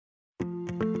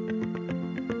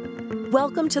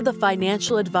Welcome to the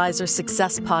Financial Advisor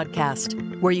Success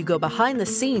Podcast, where you go behind the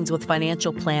scenes with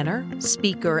financial planner,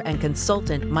 speaker, and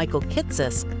consultant Michael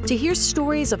Kitces to hear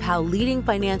stories of how leading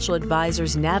financial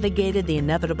advisors navigated the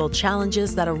inevitable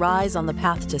challenges that arise on the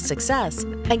path to success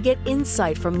and get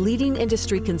insight from leading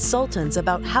industry consultants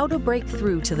about how to break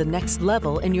through to the next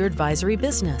level in your advisory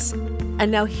business. And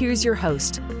now here's your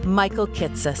host, Michael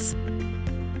Kitces.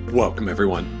 Welcome,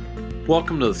 everyone.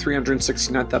 Welcome to the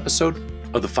 369th episode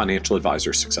of the Financial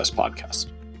Advisor Success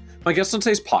Podcast. My guest on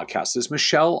today's podcast is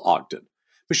Michelle Ogden.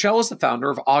 Michelle is the founder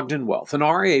of Ogden Wealth, an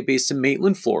RIA based in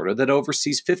Maitland, Florida that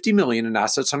oversees $50 million in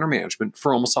assets under management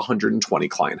for almost 120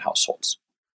 client households.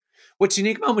 What's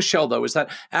unique about Michelle, though, is that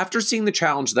after seeing the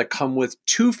challenges that come with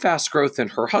too fast growth in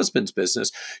her husband's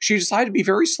business, she decided to be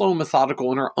very slow and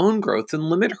methodical in her own growth and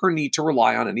limit her need to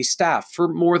rely on any staff for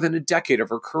more than a decade of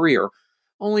her career,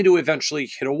 only to eventually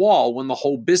hit a wall when the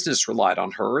whole business relied on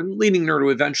her and leading her to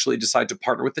eventually decide to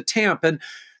partner with the TAMP and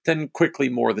then quickly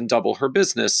more than double her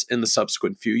business in the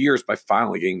subsequent few years by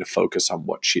finally getting to focus on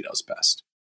what she does best.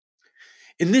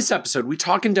 In this episode, we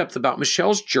talk in depth about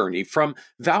Michelle's journey from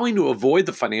vowing to avoid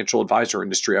the financial advisor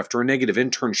industry after a negative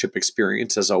internship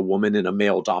experience as a woman in a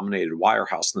male-dominated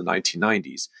wirehouse in the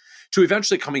 1990s, to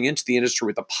eventually coming into the industry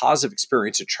with a positive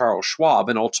experience at Charles Schwab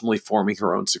and ultimately forming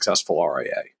her own successful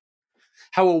RIA.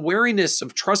 How a wariness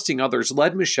of trusting others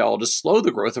led Michelle to slow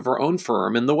the growth of her own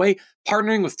firm, and the way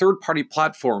partnering with third-party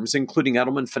platforms, including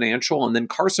Edelman Financial and then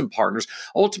Carson Partners,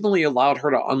 ultimately allowed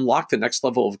her to unlock the next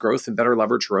level of growth and better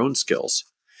leverage her own skills.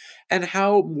 And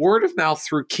how word of mouth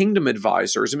through Kingdom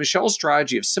Advisors and Michelle's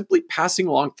strategy of simply passing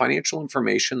along financial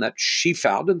information that she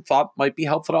found and thought might be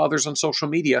helpful to others on social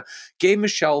media gave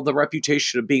Michelle the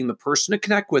reputation of being the person to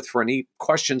connect with for any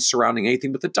questions surrounding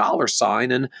anything with a dollar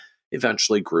sign, and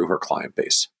eventually grew her client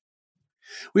base.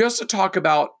 We also talk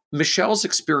about Michelle's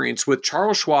experience with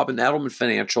Charles Schwab and Edelman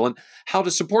Financial and how to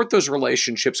support those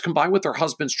relationships combined with her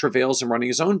husband's travails in running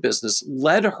his own business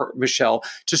led Michelle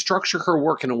to structure her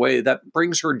work in a way that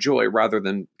brings her joy rather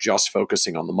than just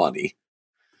focusing on the money.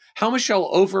 How Michelle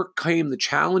overcame the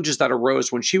challenges that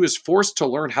arose when she was forced to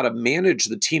learn how to manage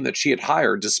the team that she had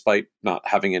hired despite not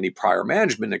having any prior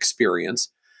management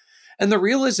experience. And the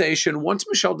realization, once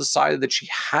Michelle decided that she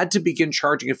had to begin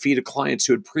charging a fee to clients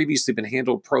who had previously been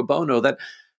handled pro bono, that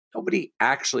nobody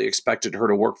actually expected her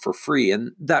to work for free,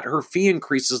 and that her fee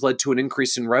increases led to an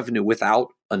increase in revenue without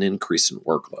an increase in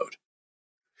workload.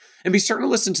 And be certain to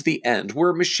listen to the end,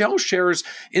 where Michelle shares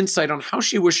insight on how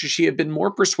she wishes she had been more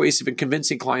persuasive in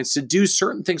convincing clients to do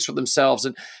certain things for themselves,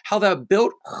 and how that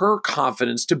built her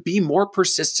confidence to be more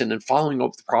persistent in following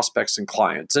up with prospects and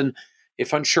clients, and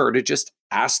if unsure, to just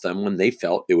ask them when they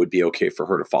felt it would be okay for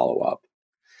her to follow up.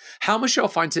 How Michelle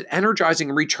finds it energizing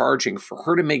and recharging for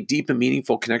her to make deep and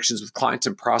meaningful connections with clients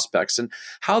and prospects, and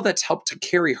how that's helped to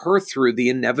carry her through the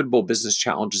inevitable business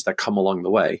challenges that come along the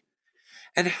way.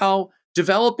 And how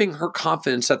developing her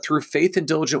confidence that through faith and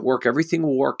diligent work, everything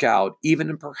will work out, even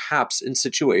and perhaps in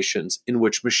situations in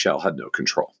which Michelle had no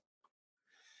control.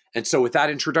 And so with that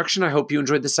introduction, I hope you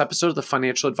enjoyed this episode of the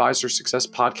Financial Advisor Success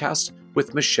Podcast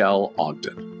with Michelle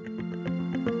Ogden.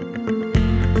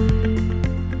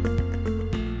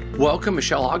 Welcome,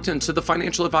 Michelle Ogden, to the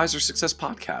Financial Advisor Success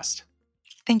Podcast.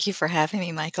 Thank you for having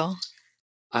me, Michael.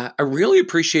 I really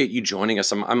appreciate you joining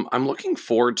us. I'm looking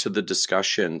forward to the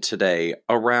discussion today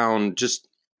around just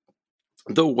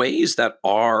the ways that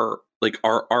our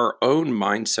own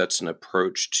mindsets and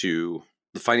approach to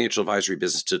the financial advisory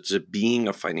business, to being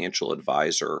a financial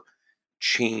advisor,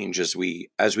 change as we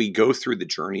go through the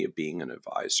journey of being an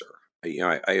advisor.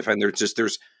 I find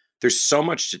there's so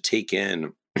much to take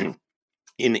in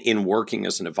working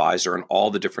as an advisor and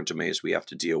all the different domains we have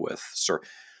to deal with,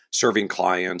 serving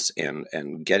clients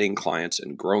and getting clients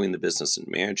and growing the business and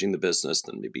managing the business,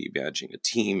 then maybe managing a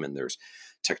team, and there's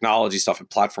technology stuff and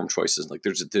platform choices. Like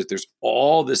there's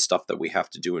all this stuff that we have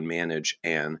to do and manage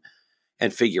and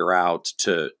figure out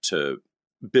to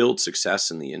build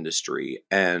success in the industry.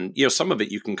 And some of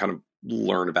it you can kind of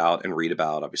learn about and read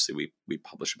about. Obviously, we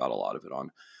publish about a lot of it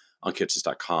on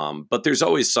kitces.com, but there's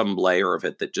always some layer of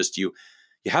it that just you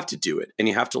have to do it and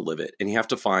you have to live it and you have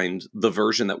to find the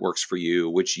version that works for you,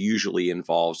 which usually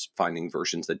involves finding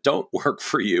versions that don't work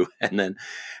for you and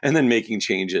then making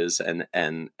changes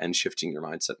and shifting your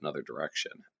mindset in another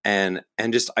direction. And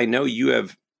just, I know you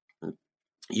have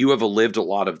lived a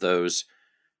lot of those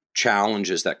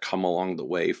challenges that come along the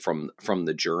way from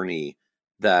the journey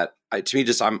that to me,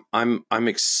 just I'm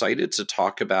excited to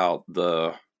talk about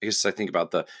the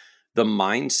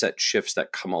mindset shifts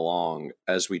that come along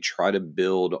as we try to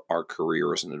build our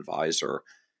career as an advisor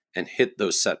and hit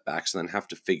those setbacks and then have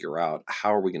to figure out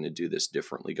how are we going to do this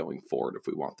differently going forward if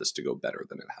we want this to go better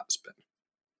than it has been.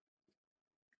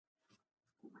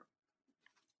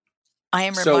 I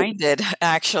am So, reminded,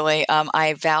 actually,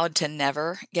 I vowed to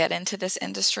never get into this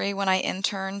industry when I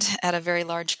interned at a very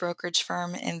large brokerage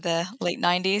firm in the late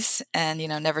 90s, and,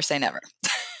 never say never.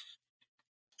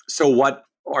 so what,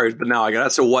 or now I got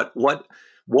it. So what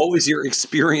was your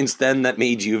experience then that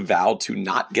made you vow to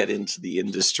not get into the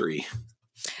industry?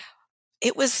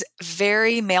 It was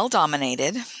very male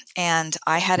dominated, and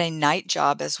I had a night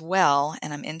job as well,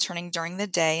 and I'm interning during the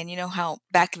day. And you know how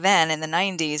back then in the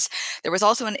 90s, there was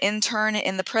also an intern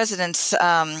in the president's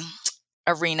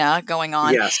arena going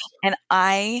on. Yes. And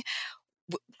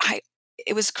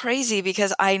it was crazy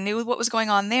because I knew what was going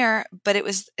on there, but it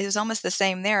was almost the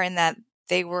same there in that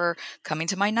they were coming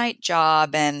to my night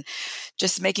job and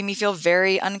just making me feel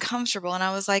very uncomfortable. And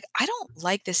I was like, I don't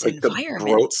like this Like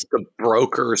environment. the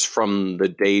brokers from the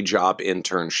day job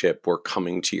internship were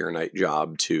coming to your night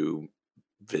job to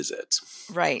visit.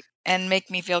 Right. And make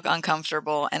me feel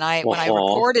uncomfortable. And when I Uh-huh.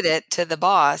 reported it to the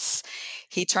boss,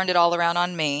 he turned it all around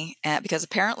on me because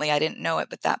apparently I didn't know it,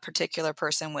 but that particular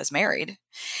person was married.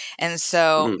 And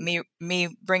so Mm.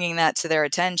 me bringing that to their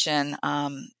attention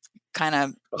kind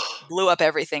of blew up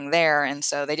everything there. And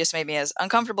so they just made me as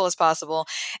uncomfortable as possible.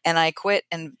 And I quit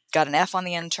and got an F on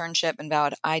the internship and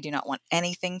vowed I do not want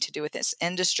anything to do with this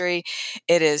industry.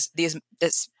 It is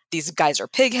these guys are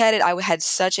pig-headed. I had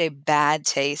such a bad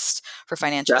taste for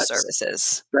financial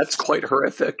services. That's quite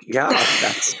horrific. Yeah,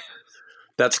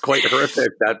 that's quite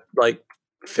horrific. That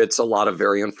fits a lot of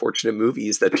very unfortunate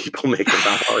movies that people make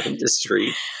about our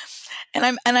industry.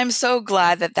 And I'm so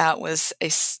glad that was a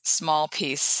small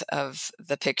piece of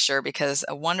the picture, because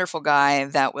a wonderful guy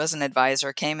that was an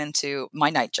advisor came into my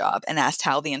night job and asked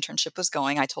how the internship was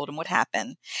going. I told him what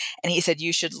happened, and he said,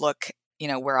 you should look,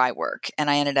 where I work. And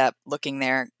I ended up looking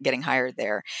there, getting hired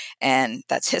there, and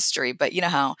that's history. But you know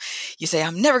how you say,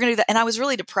 I'm never going to do that. And I was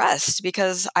really depressed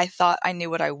because I thought I knew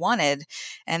what I wanted.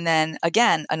 And then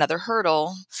again, another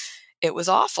hurdle. It was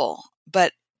awful.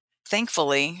 But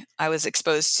thankfully, I was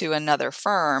exposed to another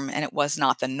firm and it was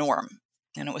not the norm.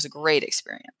 And it was a great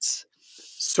experience.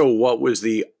 So what was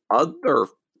the other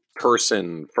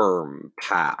firm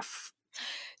path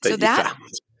So that you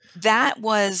found? that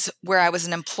was where I was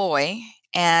an employee,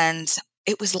 and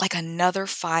it was like another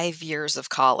 5 years of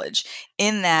college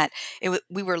in that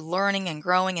we were learning and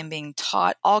growing and being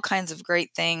taught all kinds of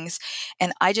great things.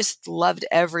 And I just loved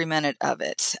every minute of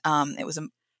it.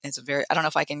 It's a very, I don't know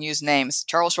if I can use names,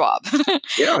 Charles Schwab.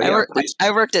 Yeah, please. I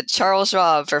worked at Charles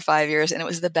Schwab for 5 years, and it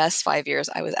was the best 5 years.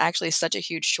 I was actually such a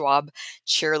huge Schwab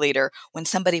cheerleader. When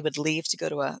somebody would leave to go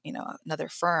to another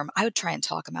firm, I would try and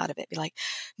talk them out of it, be like,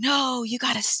 no, you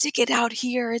got to stick it out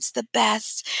here. It's the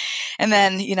best. And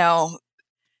then,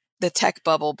 the tech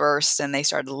bubble burst and they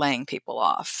started laying people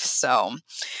off. So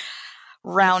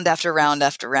round after round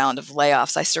after round of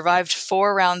layoffs. I survived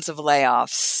 4 rounds of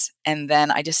layoffs, and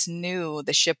then I just knew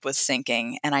the ship was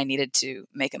sinking and I needed to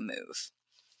make a move.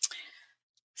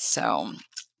 So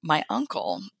my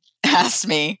uncle asked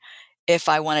me if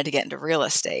I wanted to get into real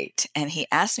estate, and he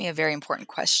asked me a very important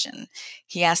question.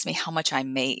 He asked me how much I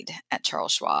made at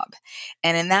Charles Schwab.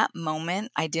 And in that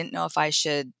moment, I didn't know if I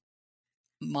should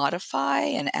modify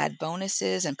and add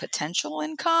bonuses and potential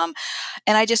income.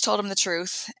 And I just told him the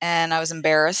truth, and I was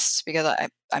embarrassed because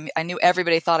I knew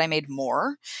everybody thought I made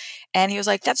more. And he was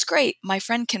like, that's great. My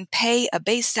friend can pay a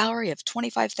base salary of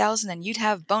 $25,000 and you'd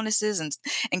have bonuses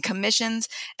and commissions.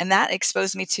 And that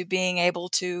exposed me to being able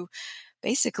to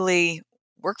basically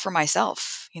work for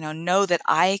myself, know that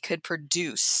I could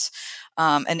produce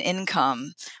an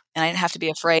income and I didn't have to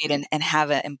be afraid and have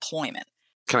an employment.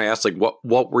 Can I ask,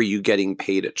 what were you getting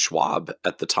paid at Schwab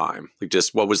at the time?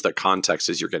 Just what was the context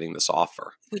as you're getting this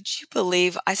offer? Would you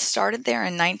believe I started there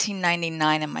in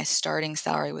 1999 and my starting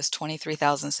salary was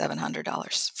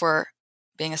 $23,700 for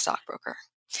being a stockbroker.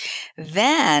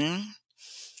 Then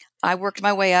I worked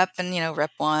my way up and,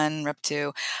 rep 1, rep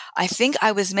 2. I think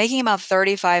I was making about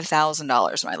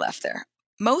 $35,000 when I left there.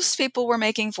 Most people were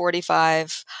making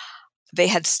 $45,000. They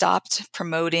had stopped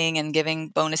promoting and giving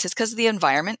bonuses because of the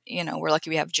environment. We're lucky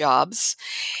we have jobs.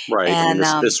 Right. And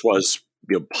this was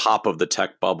pop of the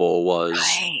tech bubble was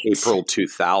right. April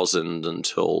 2000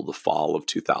 until the fall of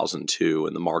 2002.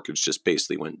 And the markets just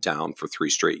basically went down for 3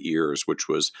 straight years, which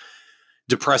was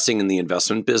depressing in the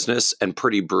investment business and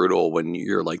pretty brutal when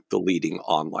you're like the leading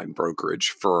online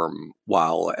brokerage firm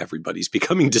while everybody's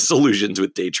becoming disillusioned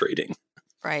with day trading.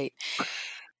 Right.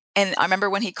 And I remember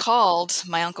when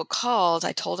my uncle called,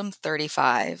 I told him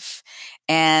 35,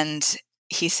 and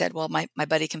he said, well, my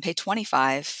buddy can pay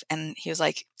 25. And he was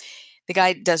like, the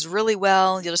guy does really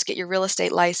well. You'll just get your real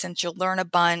estate license. You'll learn a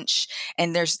bunch.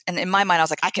 And in my mind, I was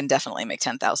like, I can definitely make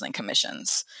 10,000 in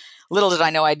commissions. Little did I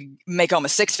know I'd make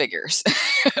almost six figures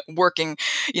working,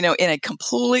 in a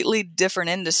completely different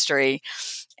industry.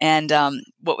 And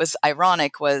what was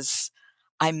ironic was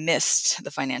I missed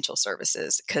the financial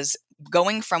services, because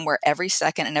going from where every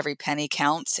second and every penny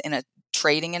counts in a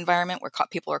trading environment where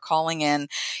people are calling in,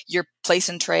 you're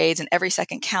placing trades and every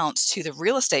second counts, to the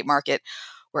real estate market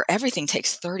where everything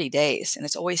takes 30 days and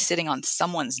it's always sitting on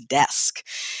someone's desk.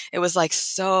 It was like,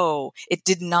 it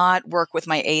did not work with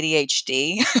my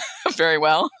ADHD very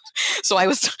well. So I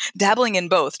was dabbling in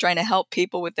both, trying to help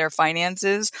people with their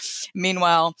finances,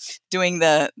 meanwhile doing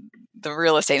the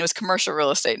real estate. It was commercial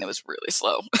real estate, and it was really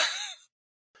slow.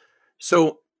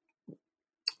 So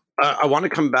I want to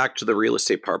come back to the real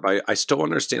estate part, but I still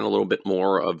understand a little bit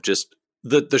more of just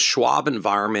the Schwab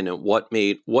environment and what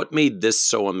made this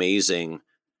so amazing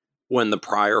when the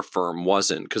prior firm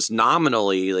wasn't. Because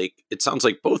nominally, like, it sounds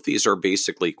like both these are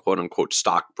basically quote unquote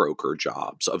stockbroker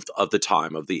jobs of the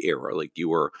time, of the era. Like, you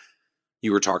were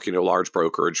talking to a large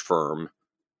brokerage firm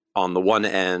on the one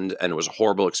end, and it was a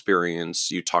horrible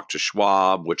experience. You talked to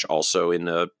Schwab, which also in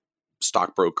a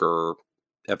stockbroker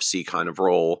FC kind of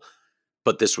role,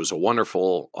 but this was a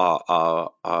wonderful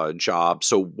job.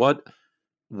 So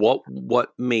what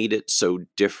made it so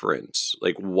different?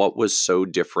 Like, what was so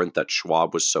different that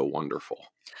Schwab was so wonderful?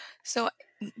 So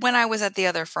when I was at the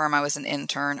other firm, I was an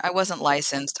intern. I wasn't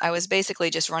licensed. I was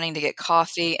basically just running to get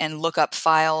coffee and look up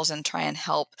files and try and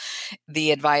help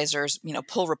the advisors,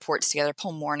 pull reports together,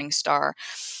 pull Morningstar.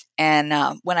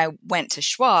 And when I went to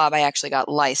Schwab, I actually got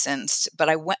licensed. But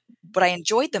what I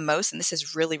enjoyed the most, and this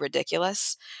is really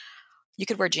ridiculous, you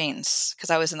could wear jeans,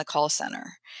 because I was in the call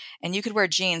center, and you could wear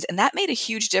jeans. And that made a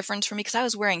huge difference for me, because I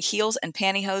was wearing heels and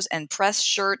pantyhose and press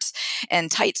shirts and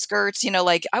tight skirts,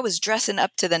 like I was dressing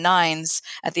up to the nines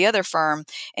at the other firm.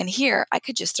 And here I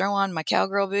could just throw on my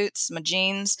cowgirl boots, my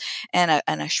jeans, and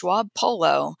a Schwab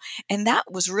polo. And that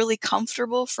was really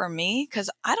comfortable for me, because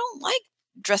I don't like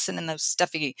dressing in those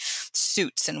stuffy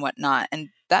suits and whatnot. And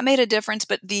that made a difference.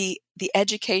 But the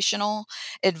educational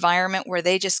environment where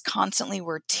they just constantly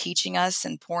were teaching us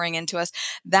and pouring into us,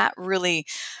 that really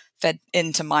fed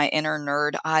into my inner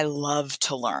nerd. I love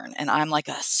to learn, and I'm like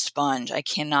a sponge. I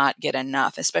cannot get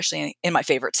enough, especially in my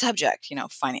favorite subject,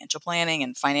 financial planning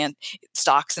and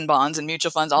stocks and bonds and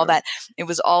mutual funds, all that. It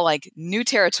was all like new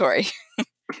territory.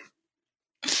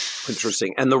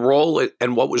 Interesting. And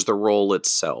what was the role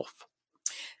itself?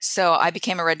 So I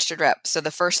became a registered rep. So the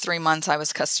first 3 months I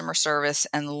was customer service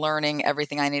and learning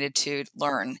everything I needed to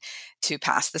learn to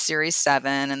pass the Series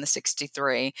 7 and the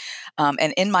 63.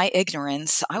 And in my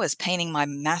ignorance, I was painting my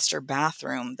master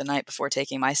bathroom the night before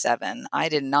taking my 7. I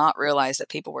did not realize that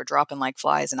people were dropping like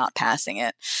flies and not passing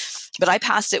it. But I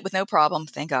passed it with no problem,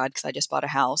 thank God, because I just bought a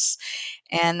house.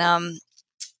 And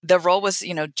the role was,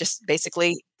 just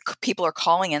basically people are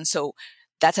calling in. So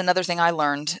that's another thing I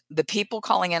learned. The people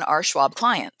calling in are Schwab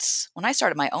clients. When I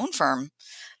started my own firm,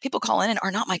 people calling in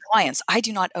are not my clients. I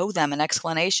do not owe them an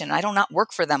explanation. I do not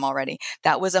work for them already.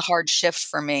 That was a hard shift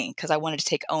for me, because I wanted to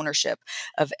take ownership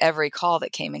of every call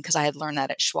that came in, because I had learned that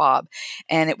at Schwab.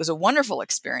 And it was a wonderful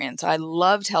experience. I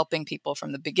loved helping people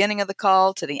from the beginning of the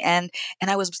call to the end. And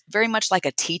I was very much like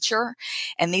a teacher.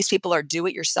 And these people are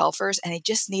do-it-yourselfers, and they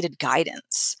just needed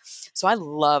guidance. So I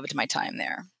loved my time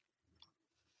there.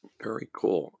 Very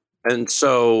cool. And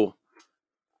so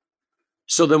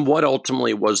then what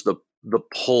ultimately was the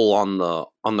pull on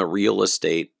the real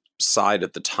estate side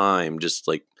at the time? Just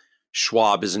like,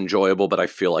 Schwab is enjoyable, but I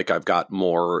feel like I've got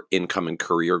more income and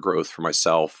career growth for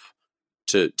myself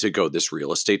to go this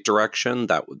real estate direction.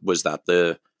 There was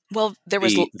the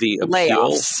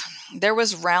layoffs. There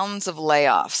was rounds of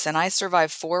layoffs, and I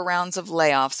survived 4 rounds of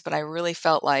layoffs, but I really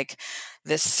felt like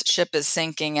this ship is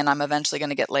sinking and I'm eventually going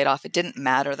to get laid off. It didn't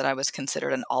matter that I was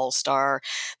considered an all-star,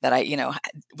 that I,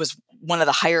 was one of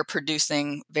the higher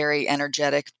producing, very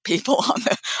energetic people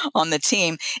on the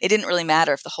team. It didn't really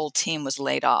matter if the whole team was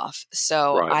laid off.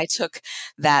 So Right. I took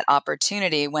that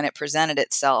opportunity when it presented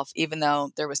itself, even though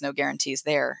there was no guarantees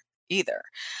there either.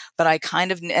 But I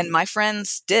and my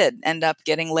friends did end up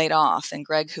getting laid off. And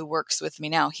Greg, who works with me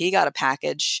now, he got a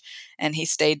package, and he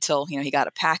stayed till, he got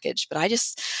a package. But I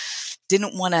just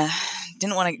didn't want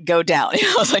to go down.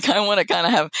 I was like, I want to kind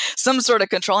of have some sort of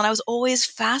control. And I was always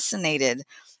fascinated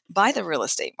by the real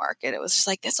estate market. It was just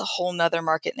like, that's a whole nother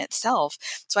market in itself.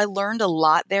 So I learned a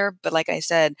lot there. But like I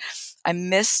said, I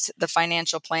missed the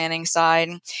financial planning side.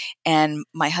 And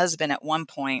my husband at one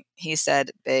point, he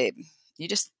said, babe,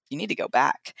 you need to go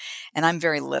back. And I'm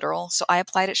very literal. So I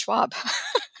applied at Schwab.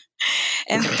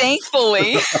 And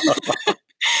thankfully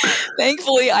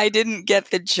I didn't get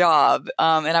the job.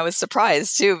 And I was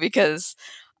surprised too, because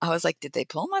I was like, did they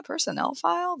pull my personnel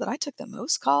file that I took the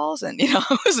most calls? And,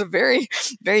 I was a very,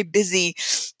 very busy,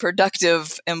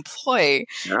 productive employee.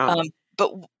 Yeah.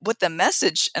 But what the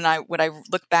message, and what I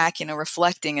look back,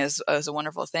 reflecting as a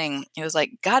wonderful thing, it was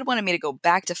like God wanted me to go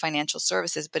back to financial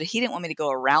services, but he didn't want me to go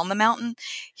around the mountain.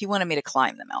 He wanted me to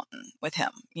climb the mountain with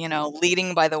him,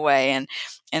 leading by the way.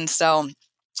 And so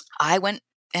I went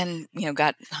and,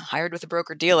 got hired with a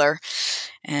broker dealer.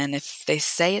 And if they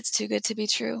say it's too good to be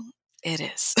true, it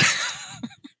is.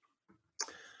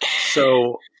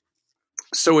 So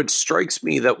it strikes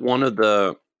me that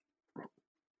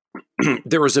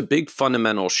there was a big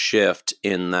fundamental shift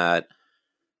in that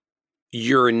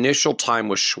your initial time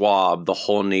with Schwab, the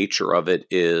whole nature of it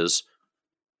is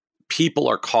people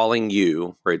are calling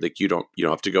you, right? Like you don't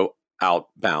have to go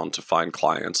outbound to find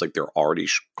clients. Like they're already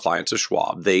clients of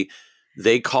Schwab.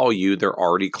 They call you, they're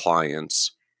already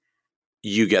clients.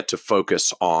 You get to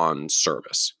focus on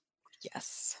service.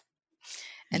 Yes.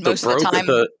 And most of the time,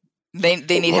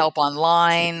 they need help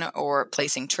online or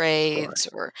placing trades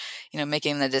or,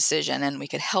 making the decision, and we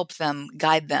could help them,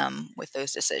 guide them with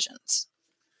those decisions.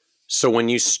 So when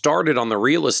you started on the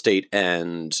real estate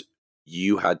end,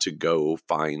 you had to go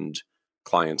find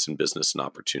clients and business and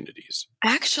opportunities.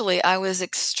 Actually, I was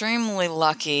extremely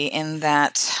lucky in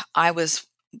that I was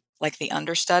like the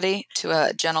understudy to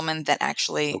a gentleman that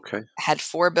actually had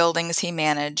 4 buildings he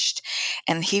managed,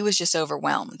 and he was just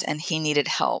overwhelmed and he needed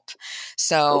help.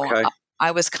 So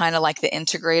I was kind of like the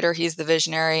integrator. He's the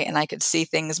visionary, and I could see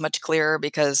things much clearer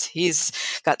because he's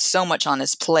got so much on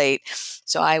his plate.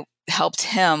 So I helped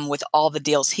him with all the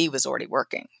deals he was already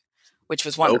working, which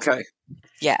was wonderful. Okay.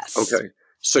 Yes. Okay.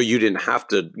 So you didn't have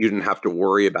to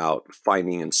worry about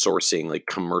finding and sourcing like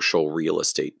commercial real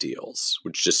estate deals,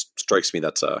 which just strikes me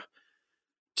it's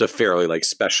a fairly like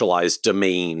specialized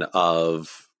domain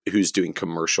of who's doing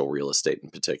commercial real estate in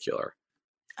particular.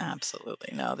 Absolutely.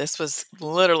 No, this was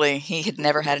literally, he had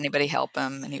never had anybody help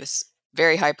him, and he was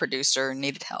very high producer,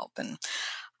 needed help, and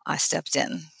I stepped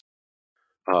in.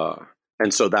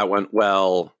 And so that went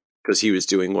well because he was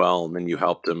doing well, and then you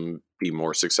helped him be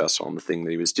more successful in the thing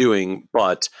that he was doing,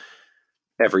 but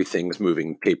everything's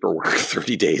moving paperwork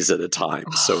 30 days at a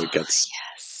time. So it gets,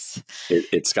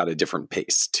 it's got a different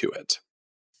pace to it.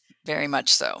 Very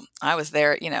much so. I was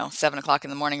there, 7:00 in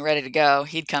the morning, ready to go.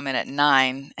 He'd come in at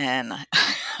 9, and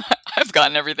I've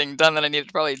gotten everything done that I needed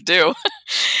to probably do.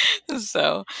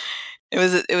 So it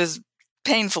was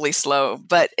painfully slow,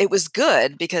 but it was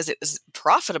good because it was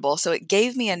profitable. So it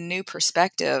gave me a new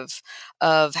perspective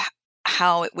of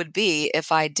how it would be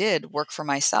if I did work for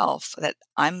myself, that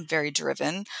I'm very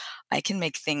driven. I can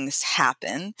make things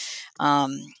happen.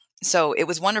 So it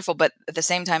was wonderful, but at the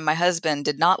same time, my husband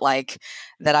did not like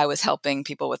that I was helping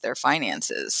people with their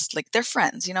finances. Like they're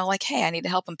friends, like, hey, I need to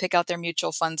help them pick out their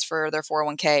mutual funds for their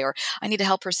 401k, or I need to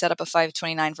help her set up a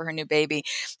 529 for her new baby.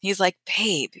 He's like,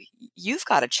 babe, you've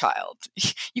got a child.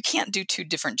 You can't do 2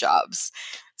 different jobs.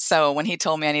 So when he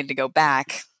told me I needed to go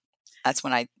back, that's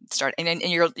when I started. And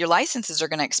your licenses are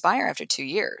going to expire after 2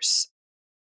 years.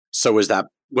 So was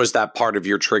that part of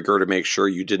your trigger to make sure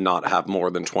you did not have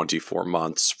more than 24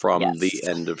 months from the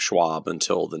end of Schwab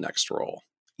until the next role?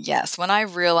 Yes. When I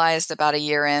realized about a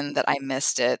year in that I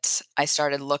missed it, I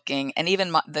started looking, and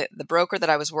even the broker that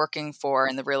I was working for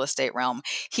in the real estate realm,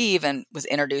 he even was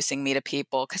introducing me to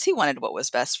people because he wanted what was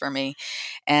best for me.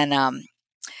 And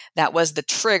that was the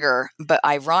trigger. But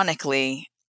ironically,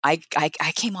 I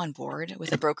came on board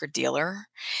with a broker dealer,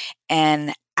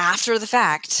 and after the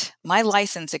fact, my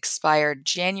license expired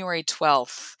January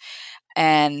 12th,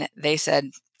 and they said,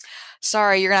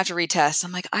 sorry, you're going to have to retest.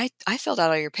 I'm like, I filled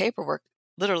out all your paperwork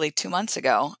literally 2 months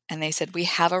ago. And they said, we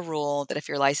have a rule that if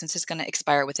your license is going to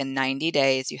expire within 90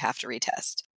 days, you have to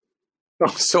retest. Oh,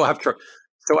 so after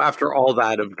all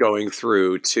that of going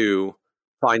through to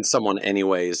find someone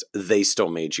anyways, they still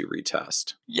made you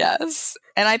retest. Yes.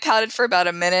 And I pouted for about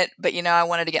a minute, but I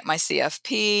wanted to get my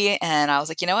CFP, and I was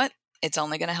like, you know what? It's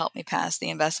only going to help me pass the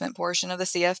investment portion of the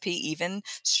CFP even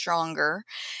stronger.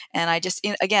 And I just,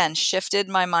 again, shifted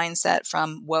my mindset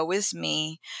from woe is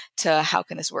me to how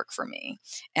can this work for me?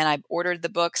 And I ordered the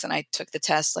books and I took the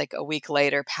test like a week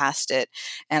later, passed it.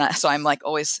 And so I'm like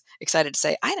always excited to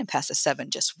say, I didn't pass a 7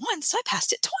 just once, I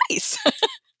passed it twice.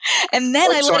 And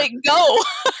then I let it go.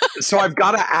 So I've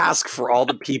got to ask for all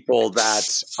the people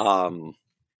that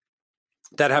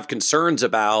have concerns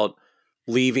about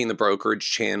leaving the brokerage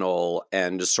channel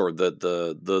and just sort of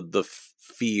the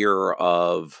fear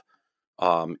of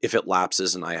If it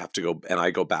lapses and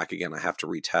I go back again, I have to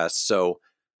retest. So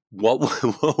what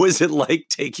what was it like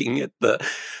taking it the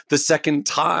second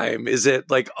time? Is it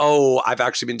like, oh, I've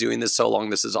actually been doing this so long,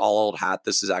 this is all old hat,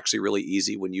 this is actually really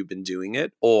easy when you've been doing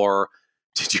it? Or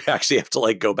did you actually have to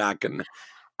like go back and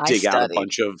I dig out a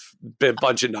studied.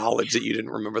 bunch of knowledge that you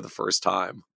didn't remember the first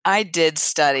time? I did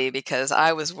study because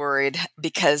I was worried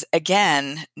because,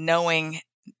 again, knowing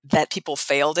that people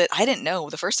failed it, I didn't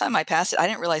know. The first time I passed it, I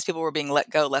didn't realize people were being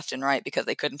let go left and right because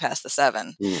they couldn't pass the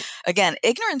 7. Mm, Again,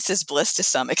 ignorance is bliss to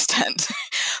some extent.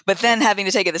 But then having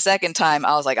to take it the second time,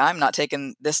 I was like, I'm not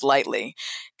taking this lightly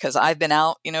because I've been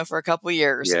out, for a couple of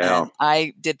years, yeah. and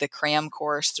I did the cram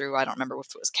course through, I don't remember if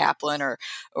it was Kaplan or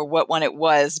what one it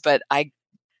was, but I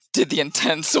did the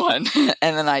intense one.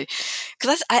 And then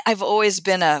because I've always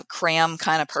been a cram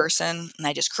kind of person, and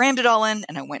I just crammed it all in,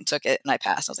 and I went and took it, and I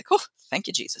passed. I was like, oh, thank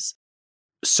you, Jesus.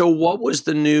 So what was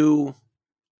the new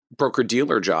broker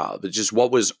dealer job? It's just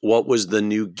what was the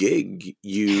new gig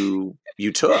you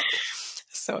took?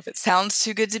 So if it sounds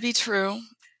too good to be true,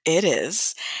 it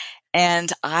is.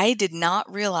 And I did not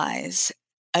realize,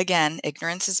 again,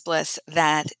 ignorance is bliss,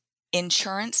 that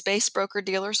insurance-based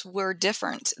broker-dealers were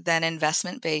different than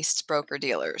investment-based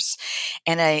broker-dealers.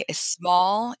 And a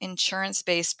small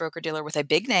insurance-based broker-dealer with a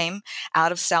big name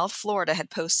out of South Florida had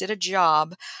posted a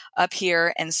job up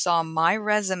here and saw my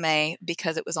resume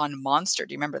because it was on Monster.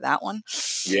 Do you remember that one?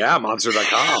 Yeah,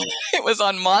 monster.com. It was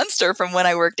on Monster from when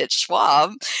I worked at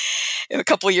Schwab a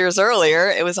couple years earlier.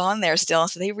 It was on there still.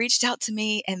 So they reached out to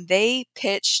me and they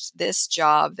pitched this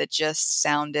job that just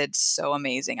sounded so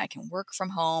amazing. I can work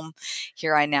from home.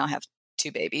 Here I now have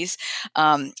 2 babies.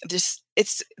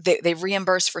 They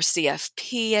reimburse for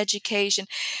CFP education,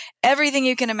 everything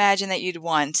you can imagine that you'd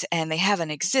want. And they have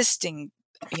an existing,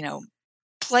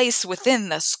 place within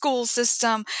the school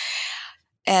system.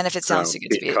 And if it sounds too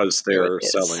good to be Because true, it they're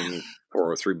is. selling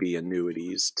 403B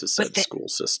annuities to But said school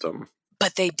system.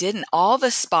 But they didn't. All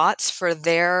the spots for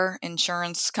their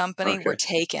insurance company were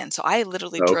Okay. taken. So I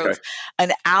literally Okay. drove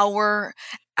an hour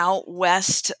out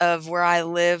west of where I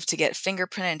live to get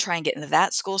fingerprinted and try and get into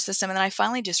that school system. And then I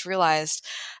finally just realized,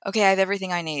 okay, I have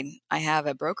everything I need. I have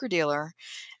a broker dealer,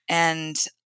 and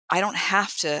I don't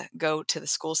have to go to the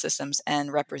school systems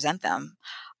and represent them.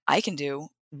 I can do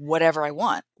whatever I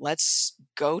want. Let's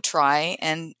go try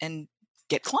and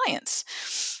get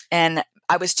clients. And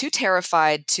I was too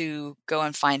terrified to go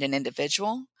and find an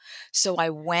individual. So I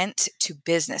went to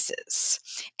businesses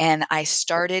and I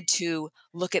started to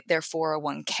look at their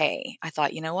 401k. I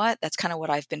thought, you know what? That's kind of what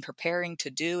I've been preparing to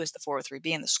do, is the 403b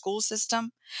in the school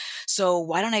system. So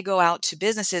why don't I go out to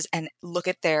businesses and look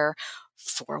at their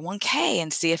 401k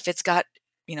and see if it's got,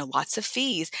 lots of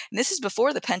fees. And this is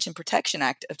before the Pension Protection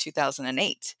Act of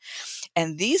 2008.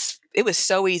 And it was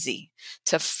so easy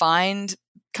to find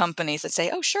companies that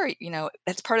say, oh, sure,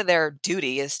 that's part of their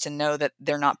duty, is to know that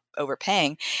they're not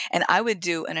overpaying. And I would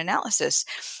do an analysis.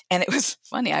 And it was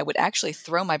funny. I would actually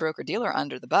throw my broker dealer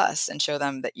under the bus and show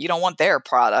them that you don't want their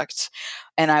product.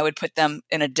 And I would put them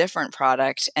in a different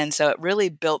product. And so it really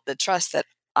built the trust that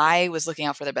I was looking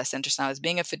out for their best interest. And I was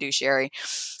being a fiduciary,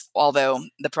 although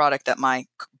the product that my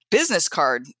business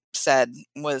card said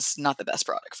was not the best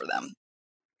product for them.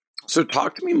 So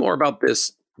talk to me more about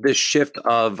this shift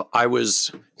of, I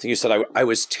think you said I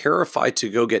was terrified to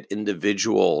go get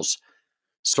individuals,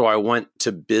 so I went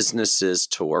to businesses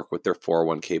to work with their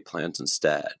 401k plans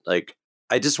instead. Like,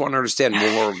 I just want to understand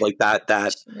more of like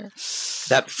that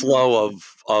Sure. flow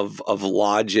of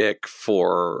logic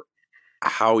for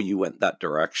how you went that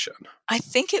direction. I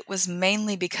think it was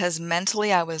mainly because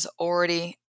mentally I was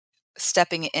already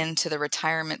stepping into the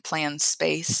retirement plan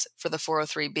space for the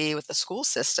 403b with the school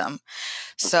system.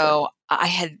 So I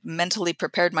had mentally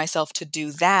prepared myself to do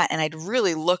that. And I'd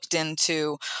really looked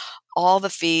into all the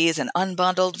fees and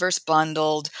unbundled versus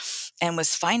bundled, and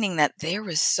was finding that there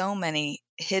was so many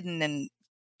hidden, and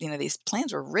these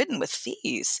plans were ridden with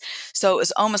fees. So it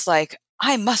was almost like,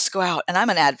 I must go out, and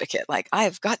I'm an advocate. Like,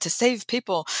 I've got to save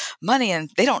people money and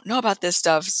they don't know about this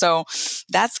stuff. So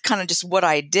that's kind of just what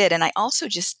I did. And I also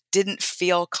just didn't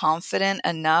feel confident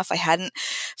enough. I hadn't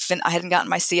gotten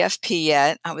my CFP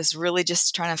yet. I was really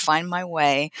just trying to find my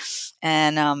way.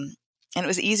 And it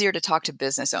was easier to talk to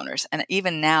business owners. And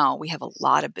even now we have a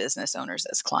lot of business owners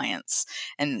as clients.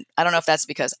 And I don't know if that's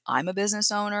because I'm a business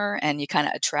owner and you kind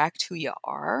of attract who you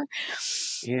are.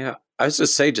 Yeah. I was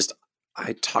just say,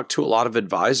 I talk to a lot of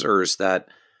advisors that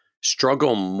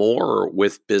struggle more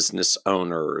with business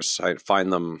owners. I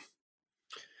find them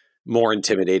more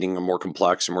intimidating and more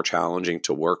complex and more challenging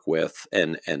to work with,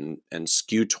 and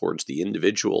skew towards the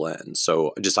individual end.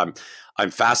 So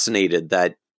I'm fascinated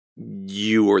that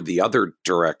you were the other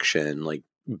direction, like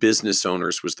business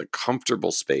owners was the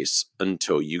comfortable space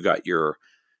until you got your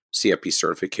CFP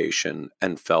certification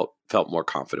and felt more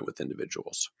confident with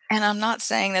individuals. And I'm not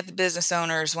saying that the business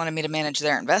owners wanted me to manage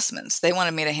their investments. They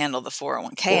wanted me to handle the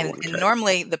 401k. And 401k.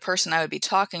 normally the person I would be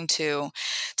talking to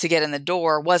get in the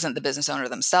door wasn't the business owner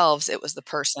themselves. It was the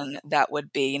person that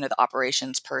would be, the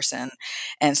operations person,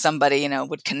 and somebody,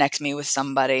 would connect me with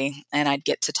somebody and I'd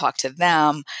get to talk to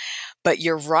them. But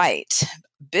you're right.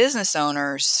 Business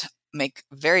owners make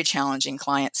very challenging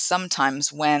clients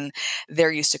sometimes when they're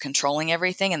used to controlling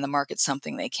everything and the market's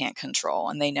something they can't control.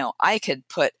 And they know I could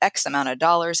put X amount of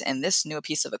dollars in this new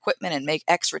piece of equipment and make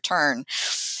X return.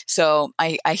 So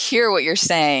I hear what you're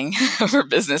saying for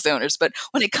business owners. But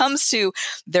when it comes to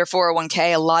their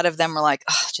 401k, a lot of them are like,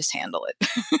 oh, just handle it.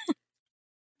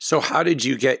 So how did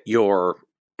you get your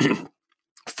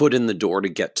foot in the door to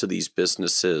get to these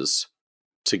businesses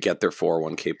to get their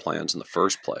 401k plans in the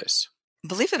first place?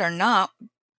 Believe it or not,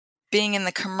 being in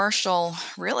the commercial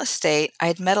real estate, I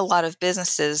had met a lot of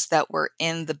businesses that were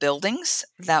in the buildings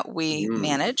that we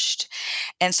managed.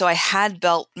 And so I had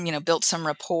built some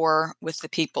rapport with the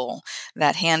people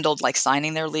that handled like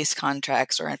signing their lease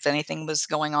contracts or if anything was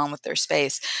going on with their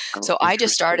space. So I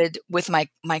just started with my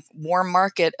warm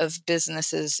market of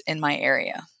businesses in my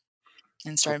area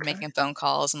and started making phone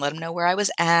calls and let them know where I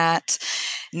was at.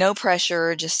 No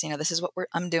pressure, just, this is what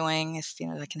I'm doing. If,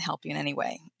 I can help you in any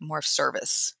way, more of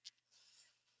service.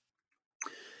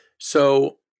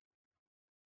 So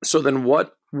then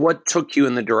what took you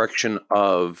in the direction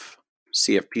of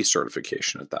CFP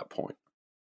certification at that point?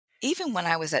 Even when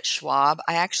I was at Schwab,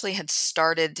 I actually had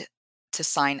started to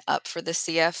sign up for the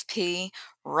CFP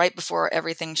right before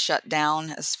everything shut down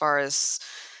as far as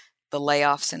the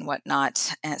layoffs and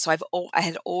whatnot. And so I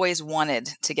had always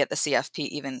wanted to get the CFP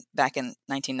even back in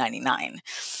 1999.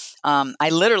 I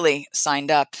literally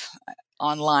signed up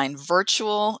online,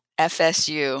 virtual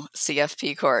FSU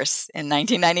CFP course in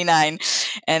 1999,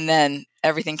 and then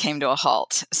everything came to a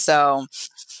halt. So,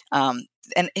 and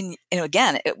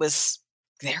again, it was,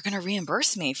 they're going to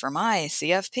reimburse me for my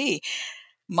CFP.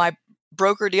 My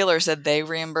broker dealer said they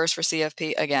reimburse for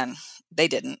CFP. Again, they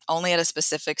didn't, only at a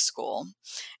specific school.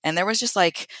 And there was just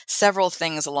like several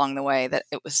things along the way that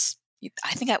it was,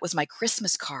 I think that was my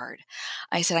Christmas card.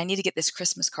 I said, I need to get this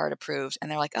Christmas card approved. And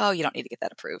they're like, oh, you don't need to get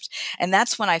that approved. And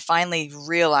that's when I finally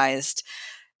realized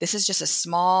this is just a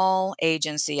small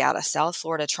agency out of South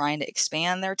Florida trying to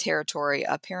expand their territory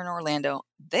up here in Orlando.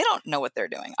 They don't know what they're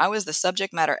doing. I was the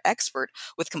subject matter expert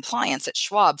with compliance at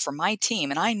Schwab for my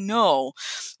team, and I know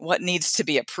what needs to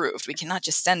be approved. We cannot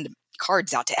just send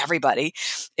cards out to everybody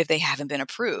if they haven't been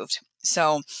approved.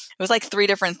 So it was like 3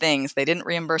 different things. They didn't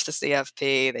reimburse the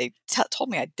CFP. They told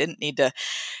me I didn't need to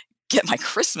get my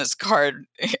Christmas card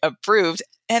approved.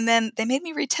 And then they made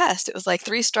me retest. It was like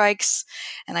 3 strikes.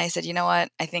 And I said, you know what?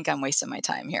 I think I'm wasting my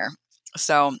time here.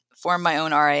 So formed my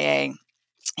own RIA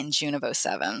in June of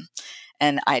 2007.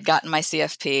 And I had gotten my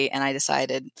CFP and I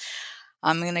decided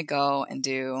I'm going to go and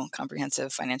do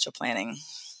comprehensive financial planning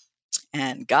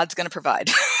and God's going to provide.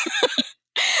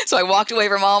 So I walked away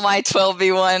from all my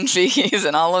 12B1 fees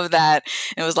and all of that.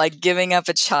 It was like giving up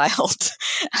a child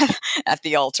at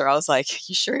the altar. I was like,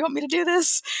 you sure you want me to do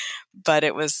this? But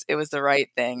it was the right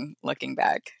thing looking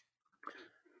back.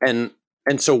 And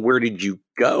so where did you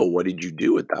go? What did you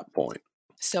do at that point?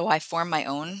 So I formed my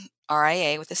own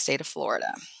RIA with the state of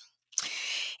Florida.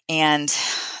 And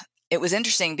it was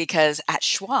interesting because at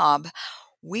Schwab,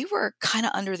 we were kind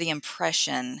of under the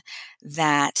impression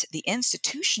that the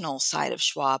institutional side of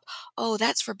Schwab, oh,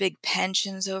 that's for big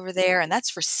pensions over there, and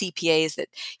that's for CPAs that,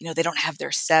 they don't have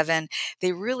their 7.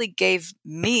 They really gave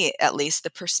me, at least, the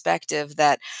perspective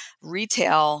that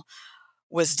retail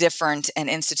was different and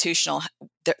institutional,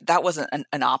 that wasn't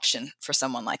an option for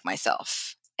someone like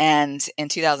myself. And in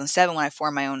 2007, when I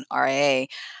formed my own RIA,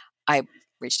 I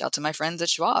reached out to my friends at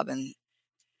Schwab and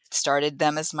started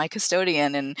them as my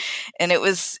custodian, and it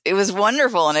was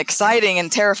wonderful and exciting and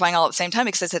terrifying all at the same time,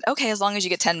 because I said, okay, as long as you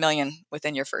get 10 million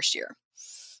within your first year,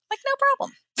 like, no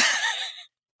problem.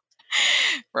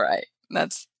 Right.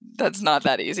 That's not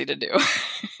that easy to do.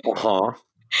 Uh-huh.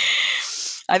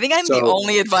 I think I'm the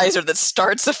only advisor that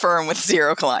starts a firm with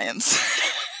 0 clients.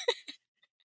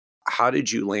 How did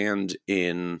you land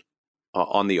in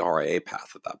on the RIA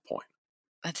path at that point?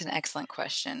 That's an excellent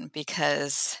question,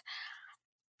 because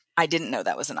I didn't know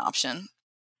that was an option,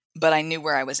 but I knew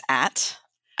where I was at.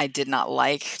 I did not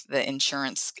like the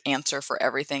insurance answer for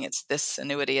everything. It's this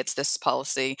annuity, it's this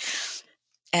policy.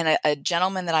 And a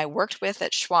gentleman that I worked with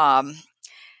at Schwab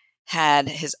had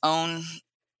his own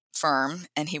firm,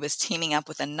 and he was teaming up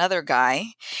with another guy,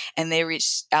 and they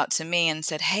reached out to me and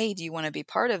said, "Hey, do you want to be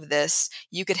part of this?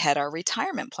 You could head our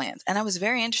retirement plans." And I was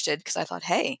very interested because I thought,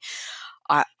 hey,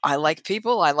 I like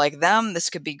people, I like them, this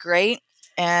could be great.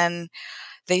 And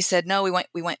they said, "No, we want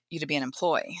you to be an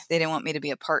employee." They didn't want me to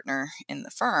be a partner in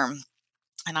the firm.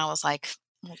 And I was like,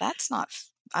 well,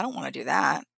 I don't want to do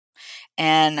that.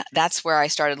 And that's where I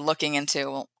started looking into,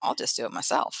 well, I'll just do it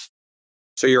myself.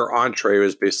 So your entree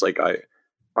was basically like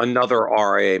another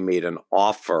RA made an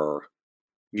offer.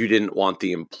 You didn't want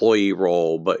the employee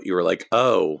role, but you were like,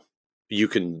 oh, you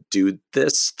can do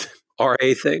this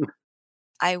RA thing?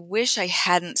 I wish I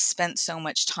hadn't spent so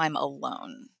much time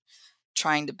alone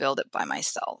trying to build it by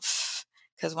myself.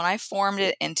 Because when I formed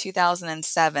it in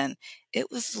 2007, it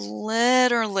was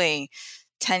literally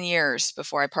 10 years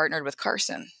before I partnered with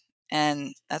Carson.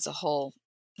 And that's a whole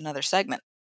another segment.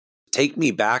 Take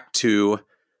me back to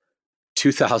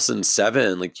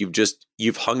 2007. Like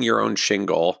you've hung your own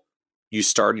shingle. You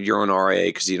started your own RA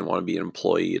because you didn't want to be an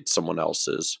employee at someone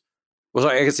else's. Well,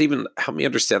 I guess even help me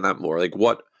understand that more. Like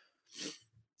what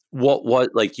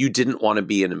like you didn't want to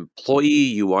be an employee,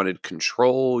 you wanted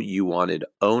control, you wanted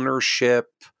ownership,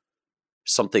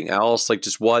 something else. Like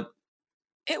just what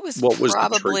It was was the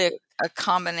probably trigger? a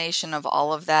combination of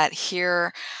all of that.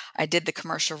 Here, I did the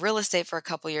commercial real estate for a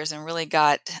couple years and really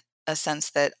got a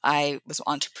sense that I was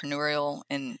entrepreneurial,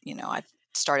 and I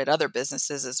started other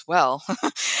businesses as well.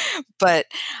 But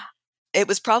it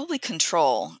was probably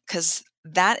control, because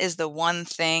that is the one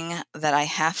thing that I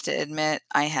have to admit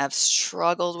I have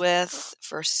struggled with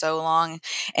for so long.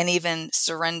 And even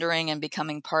surrendering and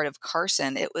becoming part of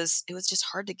Carson, it was just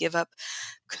hard to give up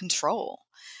control.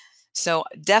 So So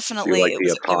you definitely like it the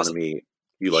was there was autonomy,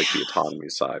 you like yeah, the autonomy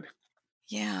side.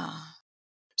 yeah.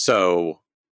 So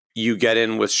you get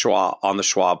in with Schwab on the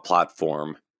Schwab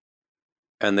platform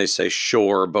and they say,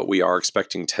 sure, but we are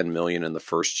expecting 10 million in the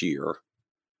first year.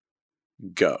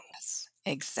 Go. Yes,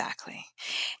 exactly.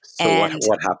 So And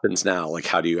what happens now? Like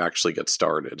how do you actually get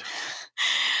started?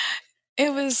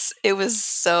 it was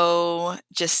so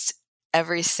just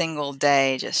every single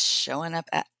day just showing up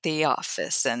at the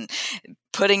office and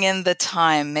putting in the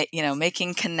time,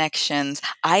 making connections.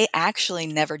 I actually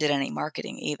never did any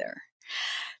marketing either.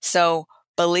 So,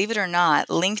 believe it or not,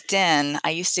 LinkedIn, I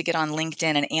used to get on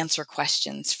LinkedIn and answer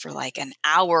questions for like an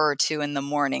hour or two in the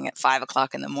morning at 5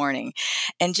 o'clock in the morning,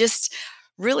 and just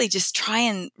really just try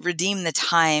and redeem the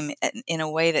time in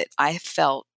a way that I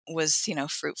felt was,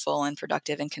 fruitful and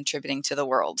productive and contributing to the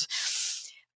world.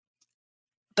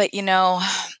 But,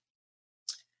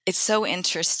 it's so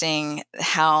interesting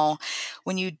how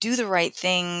when you do the right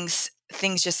things,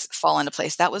 things just fall into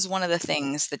place. That was one of the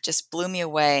things that just blew me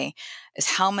away, is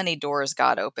how many doors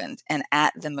God opened, and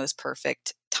at the most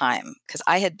perfect time. Because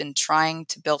I had been trying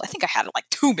to build, I think I had like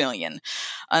 2 million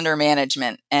under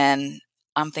management. And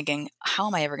I'm thinking, how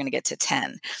am I ever going to get to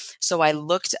 10? So I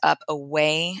looked up a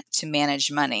way to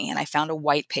manage money, and I found a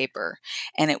white paper,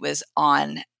 and it was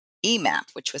on EMAP,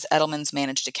 which was Edelman's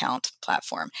managed account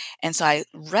platform. And so I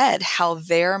read how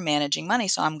they're managing money.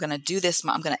 So I'm going to do this.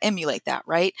 I'm going to emulate that,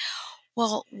 right?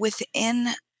 Well, within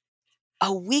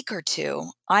a week or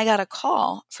two, I got a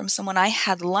call from someone I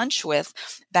had lunch with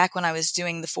back when I was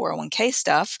doing the 401k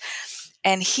stuff.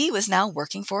 And he was now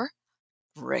working for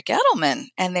Rick Edelman,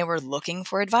 and they were looking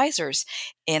for advisors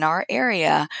in our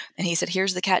area. And he said,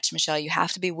 here's the catch, Michelle, you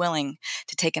have to be willing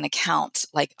to take an account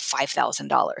like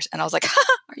 $5,000. And I was like,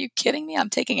 are you kidding me? I'm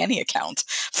taking any account,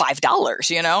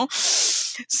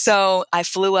 $5, So I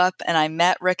flew up and I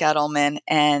met Rick Edelman,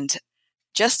 and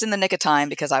just in the nick of time,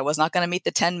 because I was not going to meet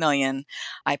the 10 million.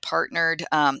 I partnered.